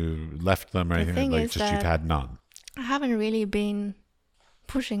one and you left them or anything? Like, just you've had none? I haven't really been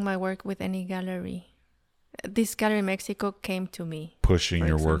pushing my work with any gallery. This gallery in Mexico came to me. Pushing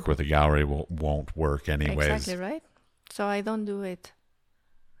your work with a gallery won't work anyways. Exactly, right? So I don't do it.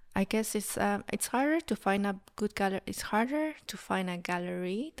 I guess it's harder to find a good gallery. It's harder to find a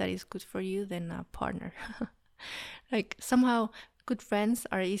gallery that is good for you than a partner. Like somehow good friends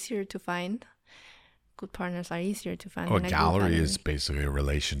are easier to find. Good partners are easier to find. Oh, a gallery is basically a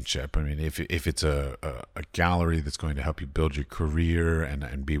relationship. I mean, if it's a gallery that's going to help you build your career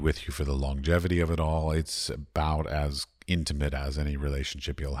and be with you for the longevity of it all, it's about as intimate as any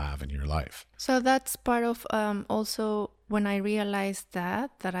relationship you'll have in your life. So that's part of also when I realized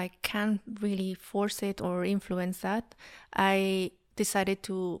that I can't really force it or influence that, I decided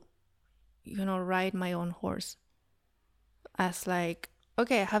to, ride my own horse. As like,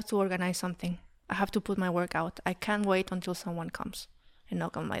 okay, I have to organize something. I have to put my work out. I can't wait until someone comes and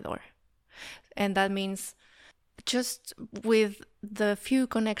knock on my door. And that means just with the few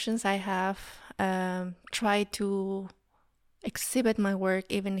connections I have, try to exhibit my work,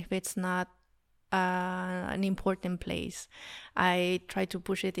 even if it's not an important place. I try to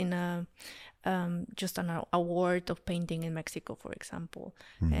push it in just an award of painting in Mexico, for example.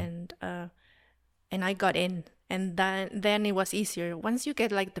 Mm-hmm. And I got in. And then it was easier. Once you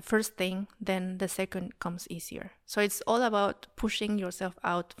get like the first thing, then the second comes easier. So it's all about pushing yourself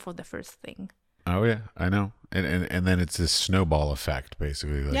out for the first thing. Oh yeah, I know. And then it's this snowball effect,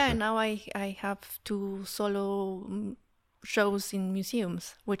 basically. Like now I have 2 solo shows in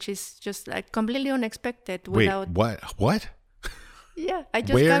museums, which is just like completely unexpected. Wait, what? Yeah, I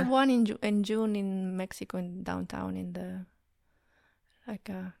just got one in June in Mexico, in downtown, in the like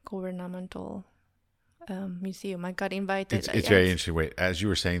a governmental museum. I got invited. It's very interesting. Wait, as you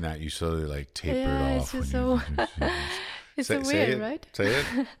were saying that, you slowly like tapered off. It's so it's so weird, right? Say it.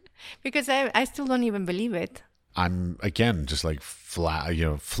 Because I still don't even believe it. I'm again just like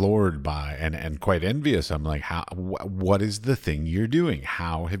floored by and quite envious. I'm like, what is the thing you're doing?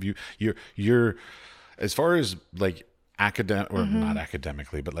 How have you're as far as like academic or not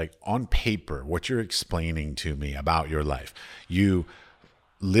academically, but like on paper, what you're explaining to me about your life, you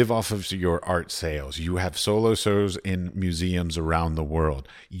live off of your art sales. You have solo shows in museums around the world.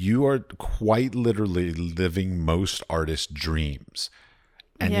 You are quite literally living most artists' dreams.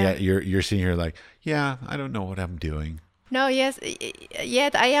 And yet you're sitting here like, yeah, I don't know what I'm doing. No, yes,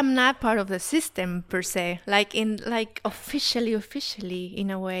 yet I am not part of the system per se, like officially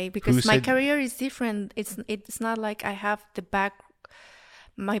in a way, because my career is different. It's not like I have the back.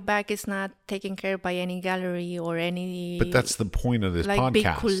 My back is not taken care of by any gallery or any. But that's the point of this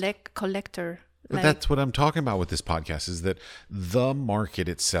podcast. Big collector. But that's what I'm talking about with this podcast, is that the market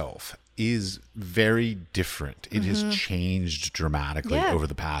itself is very different. It has changed dramatically over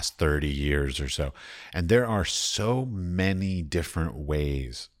the past 30 years or so. And there are so many different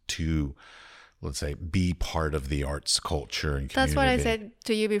ways to, let's say, be part of the arts culture and community. That's what I said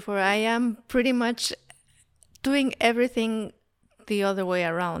to you before. I am pretty much doing everything the other way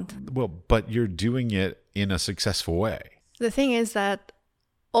around. Well, but you're doing it in a successful way. The thing is that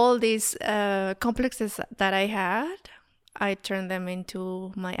all these complexes that I had, I turned them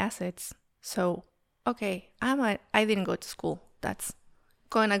into my assets. So, okay, I didn't go to school. That's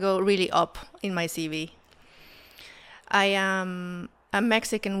gonna go really up in my CV. I am a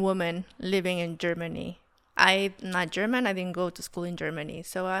Mexican woman living in Germany. I'm not German. I didn't go to school in Germany.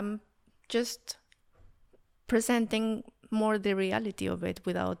 So I'm just presenting more the reality of it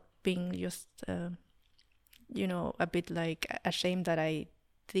without being just, a bit like ashamed that I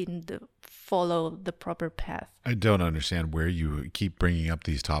didn't follow the proper path. I don't understand where you keep bringing up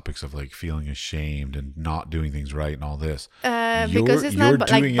these topics of like feeling ashamed and not doing things right and all this. Because it's not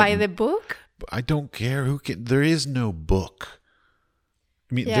like by the book. I don't care there is no book.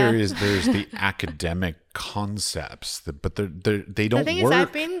 I mean, there's the academic concepts, but they don't work. The thing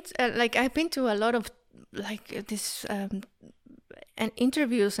is, I've been to a lot of this and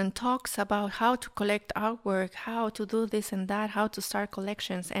interviews and talks about how to collect artwork, how to do this and that, how to start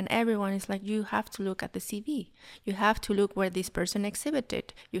collections, and everyone is like, you have to look at the CV, you have to look where this person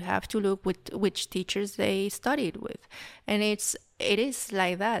exhibited, you have to look with which teachers they studied with, and it is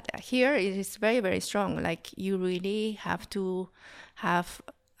like that. Here it is very, very strong. Like, you really have to have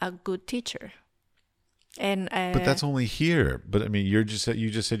a good teacher. And but that's only here. But I mean, you just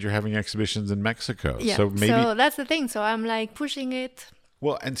said you're having exhibitions in Mexico. Yeah. So maybe that's the thing. So I'm like pushing it.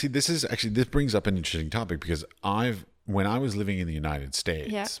 Well, and see, this brings up an interesting topic, because when I was living in the United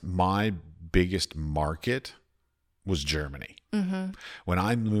States, my biggest market was Germany. Mm-hmm. When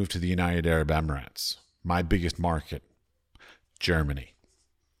I moved to the United Arab Emirates, my biggest market, Germany.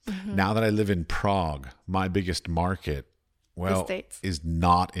 Mm-hmm. Now that I live in Prague, my biggest market, is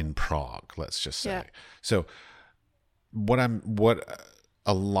not in Prague, let's just say. Yeah. So what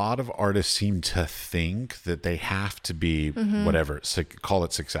a lot of artists seem to think that they have to be whatever, call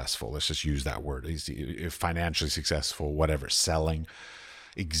it successful. Let's just use that word. Financially successful, whatever, selling,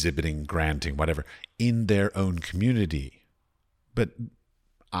 exhibiting, granting, whatever, in their own community. But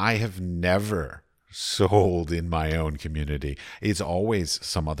I have never sold in my own community. It's always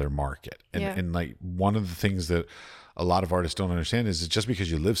some other market. And like, one of the things that a lot of artists don't understand is just because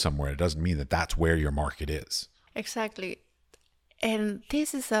you live somewhere, it doesn't mean that that's where your market is. Exactly. And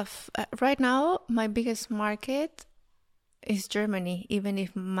this is right now, my biggest market is Germany, even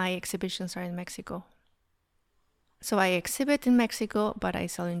if my exhibitions are in Mexico. So I exhibit in Mexico, but I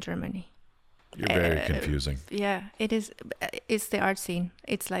sell in Germany. You're very confusing. Yeah, it is. It's the art scene.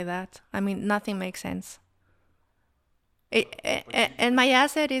 It's like that. I mean, nothing makes sense. And my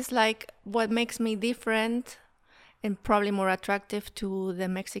asset is like what makes me different and probably more attractive to the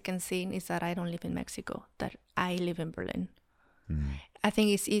Mexican scene is that I don't live in Mexico, that I live in Berlin. I think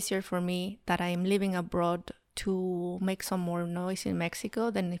it's easier for me that I'm living abroad to make some more noise in Mexico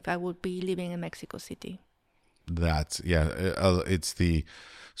than if I would be living in Mexico City. It's the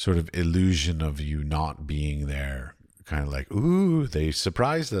sort of illusion of you not being there. Kind of like, ooh, they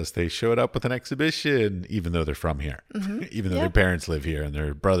surprised us. They showed up with an exhibition, even though they're from here, even though their parents live here and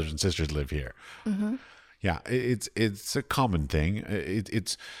their brothers and sisters live here. Mm-hmm. Yeah, it's a common thing.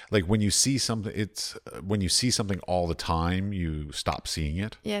 It's like when you see something. When you see something all the time, you stop seeing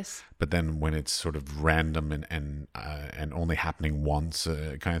it. Yes. But then when it's sort of random and only happening once,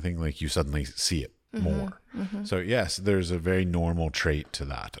 kind of thing, like you suddenly see it more. Mm-hmm. So yes, there's a very normal trait to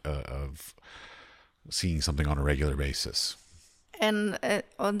that of seeing something on a regular basis. And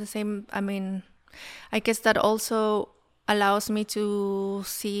on the same, I mean, I guess that also allows me to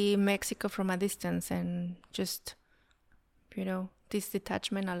see Mexico from a distance, and just, this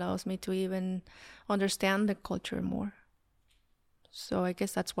detachment allows me to even understand the culture more. So I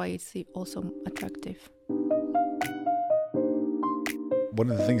guess that's why it's also attractive. One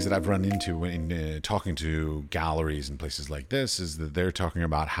of the things that I've run into when talking to galleries and places like this is that they're talking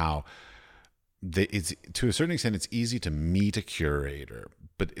about how it's to a certain extent, it's easy to meet a curator,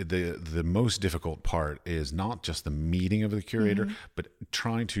 but the most difficult part is not just the meeting of the curator, but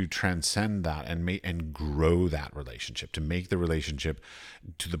trying to transcend that and grow that relationship, to make the relationship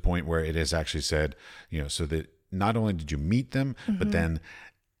to the point where it is actually said, so that not only did you meet them, but then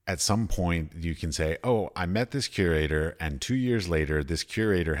at some point you can say, oh, I met this curator, and 2 years later, this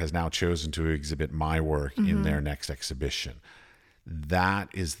curator has now chosen to exhibit my work in their next exhibition. That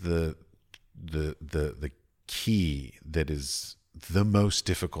is the key that is the most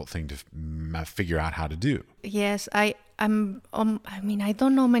difficult thing to figure out how to do. Yes, I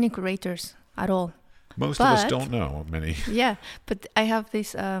don't know many curators at all. Most of us don't know many. Yeah, but I have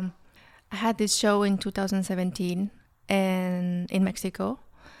this. I had this show in 2017 and in Mexico,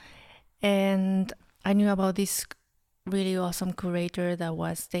 and I knew about this really awesome curator that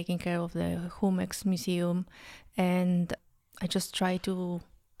was taking care of the Jumex Museum, and I just tried to.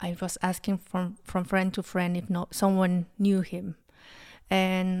 I was asking from friend to friend if someone knew him.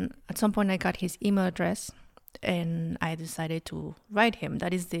 And at some point I got his email address and I decided to write him.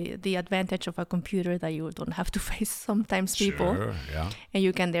 That is the advantage of a computer, that you don't have to face sometimes people. Sure, yeah. And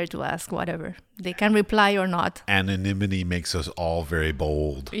you can dare to ask whatever. They can reply or not. Anonymity makes us all very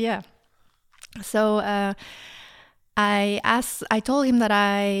bold. Yeah. So I told him that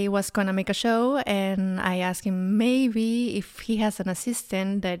I was going to make a show, and I asked him maybe if he has an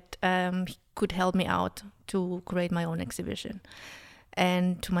assistant that could help me out to create my own exhibition.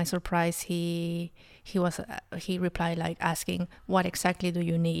 And to my surprise, he replied like asking, what exactly do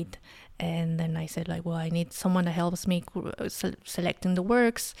you need? And then I said like, well, I need someone that helps me selecting the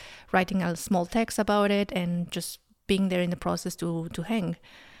works, writing a small text about it, and just being there in the process to hang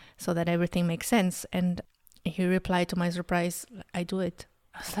so that everything makes sense. And he replied, to my surprise, I do it.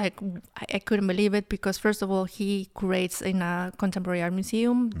 I was like, I couldn't believe it, because first of all, he curates in a contemporary art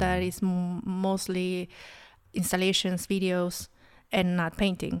museum that is mostly installations, videos, and not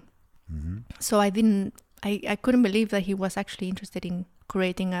painting. So I couldn't believe that he was actually interested in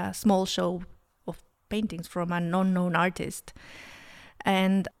creating a small show of paintings from an unknown artist.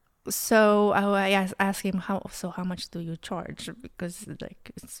 And so I asked him, how much do you charge? Because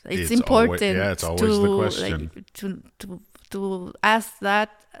like it's important. It's always the question. Like, to ask that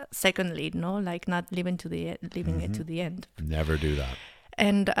secondly, like not leaving it to the end. Never do that.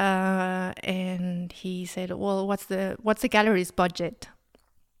 And he said, well, what's the gallery's budget?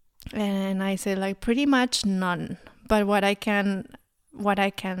 And I said, like, pretty much none. But what I can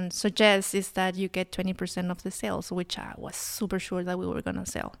suggest is that you get 20% of the sales, which I was super sure that we were going to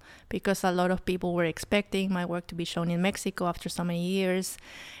sell, because a lot of people were expecting my work to be shown in Mexico after so many years.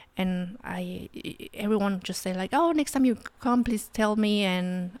 And everyone just said like, oh, next time you come, please tell me,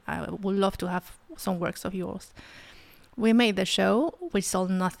 and I would love to have some works of yours. We made the show, we sold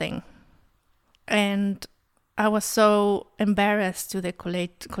nothing. And I was so embarrassed to the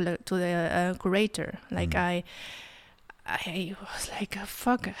curator. Like I was like,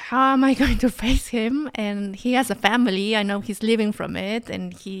 fuck, how am I going to face him? And he has a family. I know he's living from it,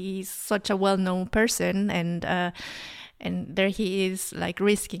 and he's such a well-known person. And there he is, like,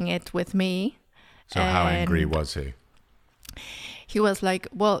 risking it with me. So how angry was he? He was like,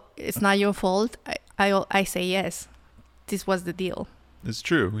 well, it's not your fault. I say yes. This was the deal. It's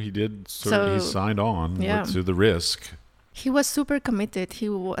true. He did. He signed on to the risk. He was super committed. He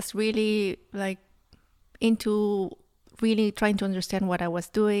was really like into really trying to understand what I was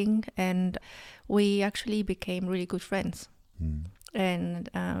doing, and we actually became really good friends. And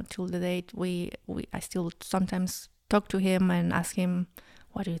till the date, I still sometimes talk to him and ask him,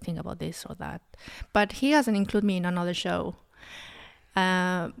 what do you think about this or that? But he hasn't included me in another show.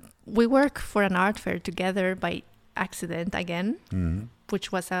 We work for an art fair together by accident again,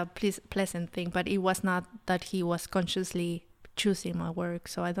 which was a pleasant thing, but it was not that he was consciously choosing my work.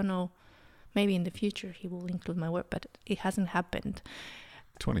 So I don't know, maybe in the future he will include my work, but it hasn't happened.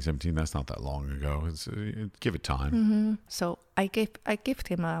 2017, that's not that long ago. Give it time. So I gave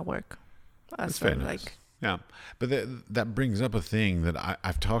him a work. That's very nice. Yeah, but that brings up a thing that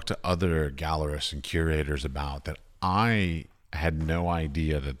I've talked to other gallerists and curators about, that I had no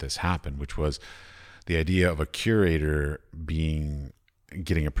idea that this happened, which was the idea of a curator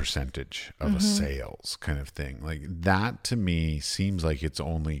getting a percentage of a sales kind of thing. Like that to me seems like it's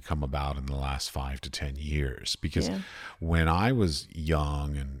only come about in the last 5 to 10 years, because when I was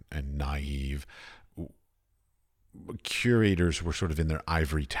young and naive, curators were sort of in their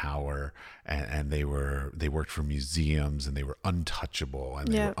ivory tower, and they worked for museums, and they were untouchable, and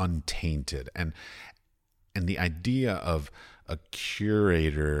they were untainted, and the idea of a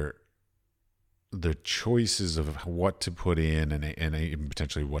curator the choices of what to put in and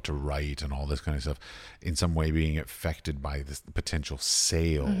potentially what to write and all this kind of stuff in some way being affected by this potential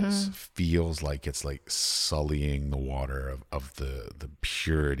sales feels like it's like sullying the water of the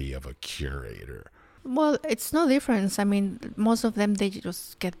purity of a curator. Well, it's no difference. I mean, most of them, they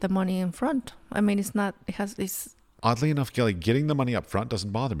just get the money in front. I mean, it's oddly enough, like getting the money up front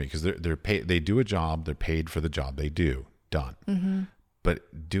doesn't bother me because they're paid. They do a job. They're paid for the job they do. Done. Mm-hmm.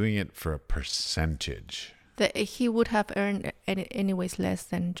 But doing it for a percentage, he would have earned anyways less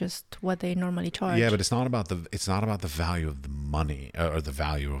than just what they normally charge. Yeah, but it's not about the value of the money or the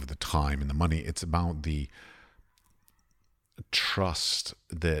value of the time and the money. It's about the trust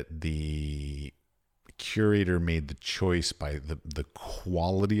that the curator made the choice by the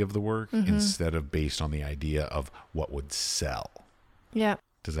quality of the work instead of based on the idea of what would sell. Yeah.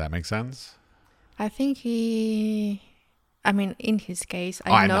 Does that make sense? I think I mean, in his case,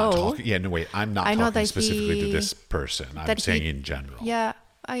 I'm not talking specifically to this person. I'm saying in general. Yeah,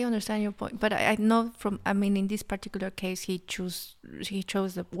 I understand your point. But I know in this particular case, he chose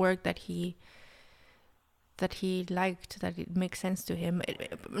the work that he liked, that it makes sense to him.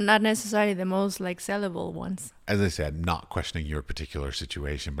 Not necessarily the most like sellable ones. As I said, not questioning your particular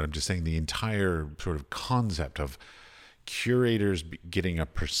situation, but I'm just saying the entire sort of concept of curators getting a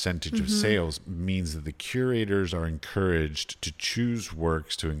percentage of sales means that the curators are encouraged to choose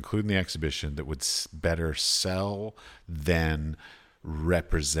works to include in the exhibition that would better sell than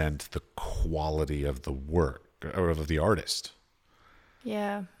represent the quality of the work or of the artist.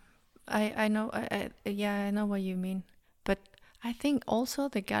 Yeah, I know. I know what you mean. But I think also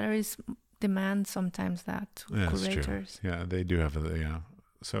the galleries demand sometimes that curators. That's true. Yeah, they do have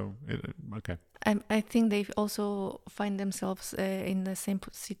So, okay. I think they also find themselves in the same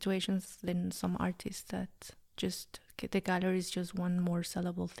situations than some artists that just the galleries just want more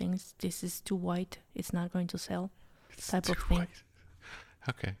sellable things. This is too white. It's not going to sell. Type of thing. White.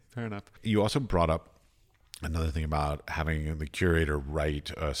 Okay, fair enough. You also brought up another thing about having the curator write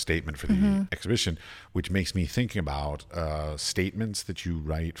a statement for the exhibition, which makes me think about statements that you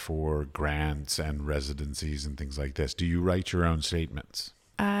write for grants and residencies and things like this. Do you write your own statements?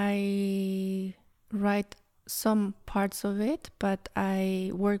 I write some parts of it, but I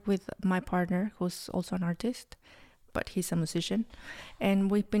work with my partner, who's also an artist, but he's a musician.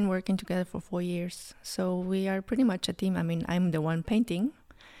 And we've been working together for 4 years. So we are pretty much a team. I mean, I'm the one painting,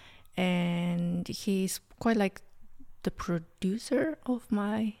 and he's quite like the producer of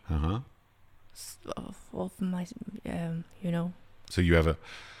my, So you have a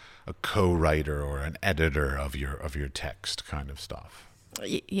co-writer or an editor of your text kind of stuff.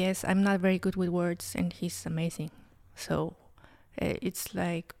 Yes, I'm not very good with words, and he's amazing. So it's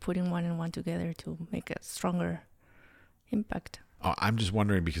like putting one and one together to make a stronger impact. I'm just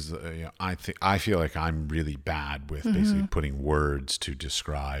wondering because I feel like I'm really bad with basically putting words to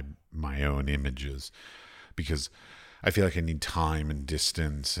describe my own images, because I feel like I need time and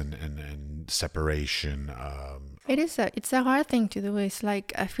distance and separation. It's a hard thing to do. It's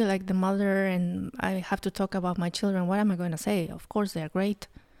like I feel like the mother, and I have to talk about my children. What am I going to say? Of course, they're great.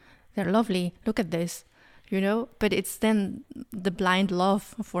 They're lovely. Look at this, But it's then the blind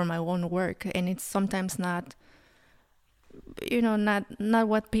love for my own work, and it's sometimes not, not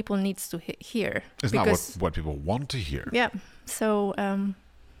what people needs to hear. It's not what people want to hear. Yeah. So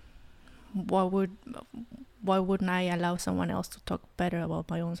why wouldn't I allow someone else to talk better about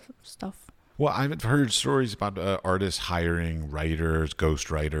my own stuff? Well, I've heard stories about artists hiring writers, ghost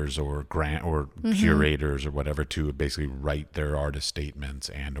writers, or curators or whatever to basically write their artist statements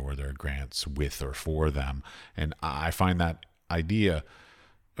and or their grants with or for them. And I find that idea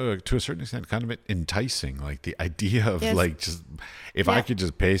to a certain extent kind of enticing. Like the idea of I could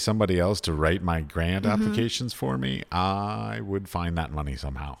just pay somebody else to write my grant applications for me, I would find that money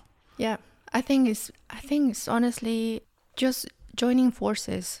somehow. Yeah. I think it's honestly just joining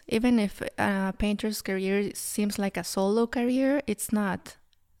forces. Even if a painter's career seems like a solo career, it's not.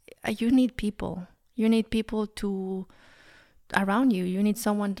 You need people. You need people around you. You need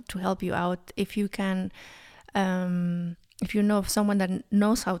someone to help you out. If you can, if you know of someone that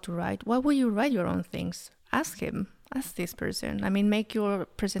knows how to write, why would you write your own things? Ask him. Ask this person. I mean, make your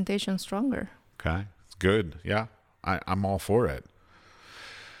presentation stronger. Okay, it's good. Yeah, I'm all for it.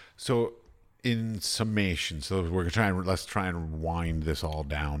 So, in summation, let's try and wind this all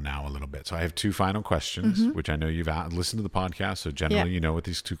down now a little bit. So I have 2 final questions, which I know you've listened to the podcast, so generally you know what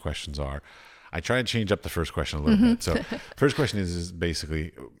these 2 questions are. I try to change up the first question a little bit. So first question is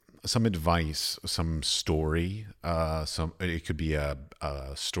basically, some advice, some story, it could be a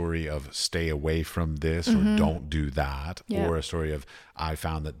story of stay away from this or don't do that, or a story of I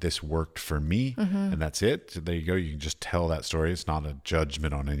found that this worked for me and that's it. So there you go. You can just tell that story. It's not a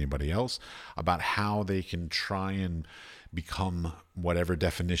judgment on anybody else about how they can try and become whatever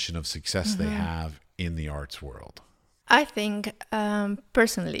definition of success they have in the arts world. I think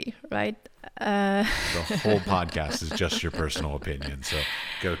personally, right? The whole podcast is just your personal opinion, so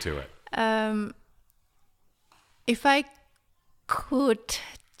go to it. If I could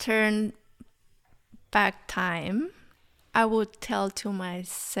turn back time, I would tell to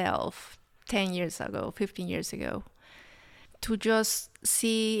myself 10 years ago, 15 years ago, to just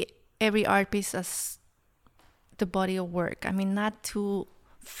see every art piece as the body of work. I mean, not to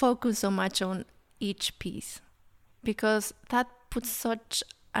focus so much on each piece, because that puts such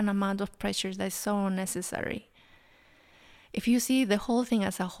an amount of pressure that is so unnecessary. If you see the whole thing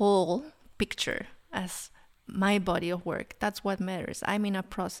as a whole picture, as my body of work, that's what matters. I'm in a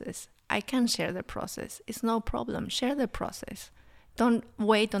process. I can share the process. It's no problem. Share the process. Don't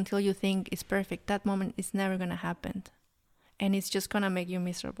wait until you think it's perfect. That moment is never going to happen. And it's just going to make you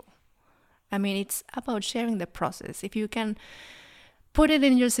miserable. I mean, it's about sharing the process. If you can put it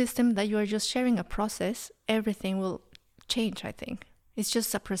in your system that you are just sharing a process, everything will change, I think. It's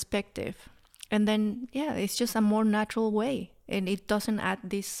just a perspective. And then, it's just a more natural way. And it doesn't add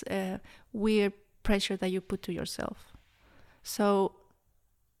this weird pressure that you put to yourself. So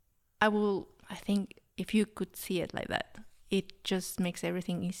I think if you could see it like that, it just makes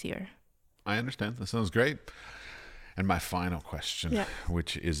everything easier. I understand. That sounds great. And my final question,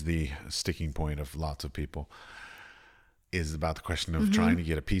 which is the sticking point of lots of people, is about the question of trying to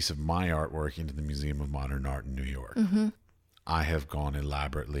get a piece of my artwork into the Museum of Modern Art in New York. I have gone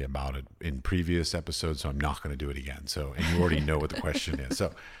elaborately about it in previous episodes, so I'm not going to do it again. And you already know what the question is.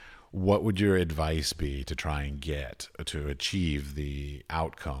 So what would your advice be to try and to achieve the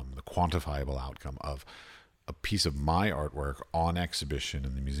outcome, the quantifiable outcome of a piece of my artwork on exhibition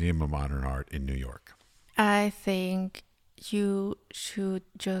in the Museum of Modern Art in New York? I think you should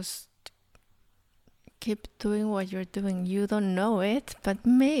just keep doing what you're doing. You don't know it, but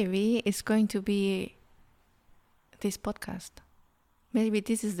maybe it's going to be this podcast. Maybe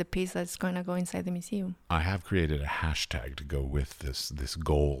this is the piece that's going to go inside the museum. I have created a hashtag to go with this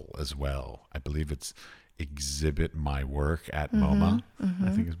goal as well. I believe it's exhibit my work at MoMA, I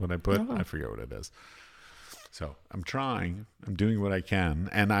think is what I put. I forget what it is. So I'm trying, I'm doing what I can,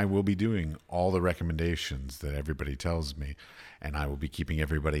 and I will be doing all the recommendations that everybody tells me, and I will be keeping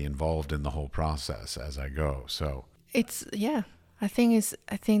everybody involved in the whole process as I go. So it's, I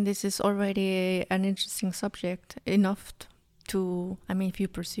think this is already an interesting subject enough to, if you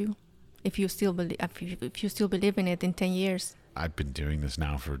pursue, if you still believe in it in 10 years. I've been doing this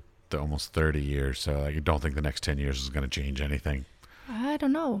now for almost 30 years, so I don't think the next 10 years is going to change anything. I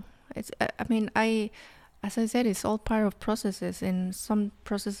don't know. As I said, it's all part of processes, and some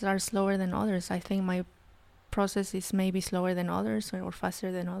processes are slower than others. I think my process is maybe slower than others or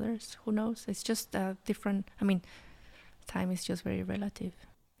faster than others. Who knows? It's just different. Time is just very relative.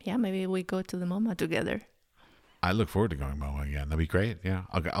 Yeah, maybe we go to the MoMA together. I look forward to going to MoMA again. That'd be great. Yeah,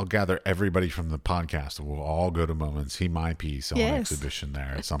 I'll gather everybody from the podcast. We'll all go to MoMA and see my piece on exhibition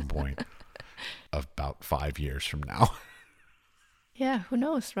there at some point about 5 years from now. Yeah, who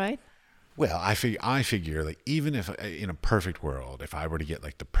knows, right? Well, I figure like even if in a perfect world, if I were to get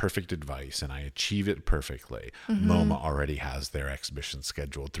like the perfect advice and I achieve it perfectly, MoMA already has their exhibition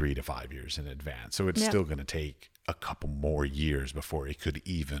scheduled 3 to 5 years in advance. So it's still going to take a couple more years before it could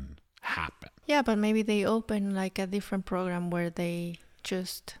even happen. Yeah, but maybe they open like a different program where they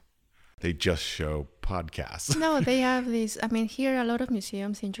just show podcasts. No, they have this. Here a lot of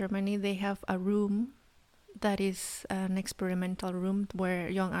museums in Germany, they have a room that is an experimental room where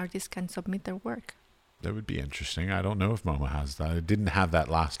young artists can submit their work. That would be interesting. I don't know if MoMA has that. It didn't have that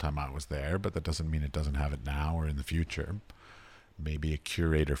last time I was there, but that doesn't mean it doesn't have it now or in the future. Maybe a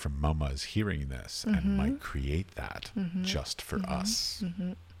curator from MoMA is hearing this and might create that just for us.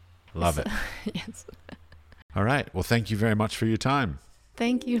 Love it. Yes. All right. Well, thank you very much for your time.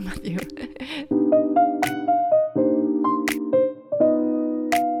 Thank you, Matthew.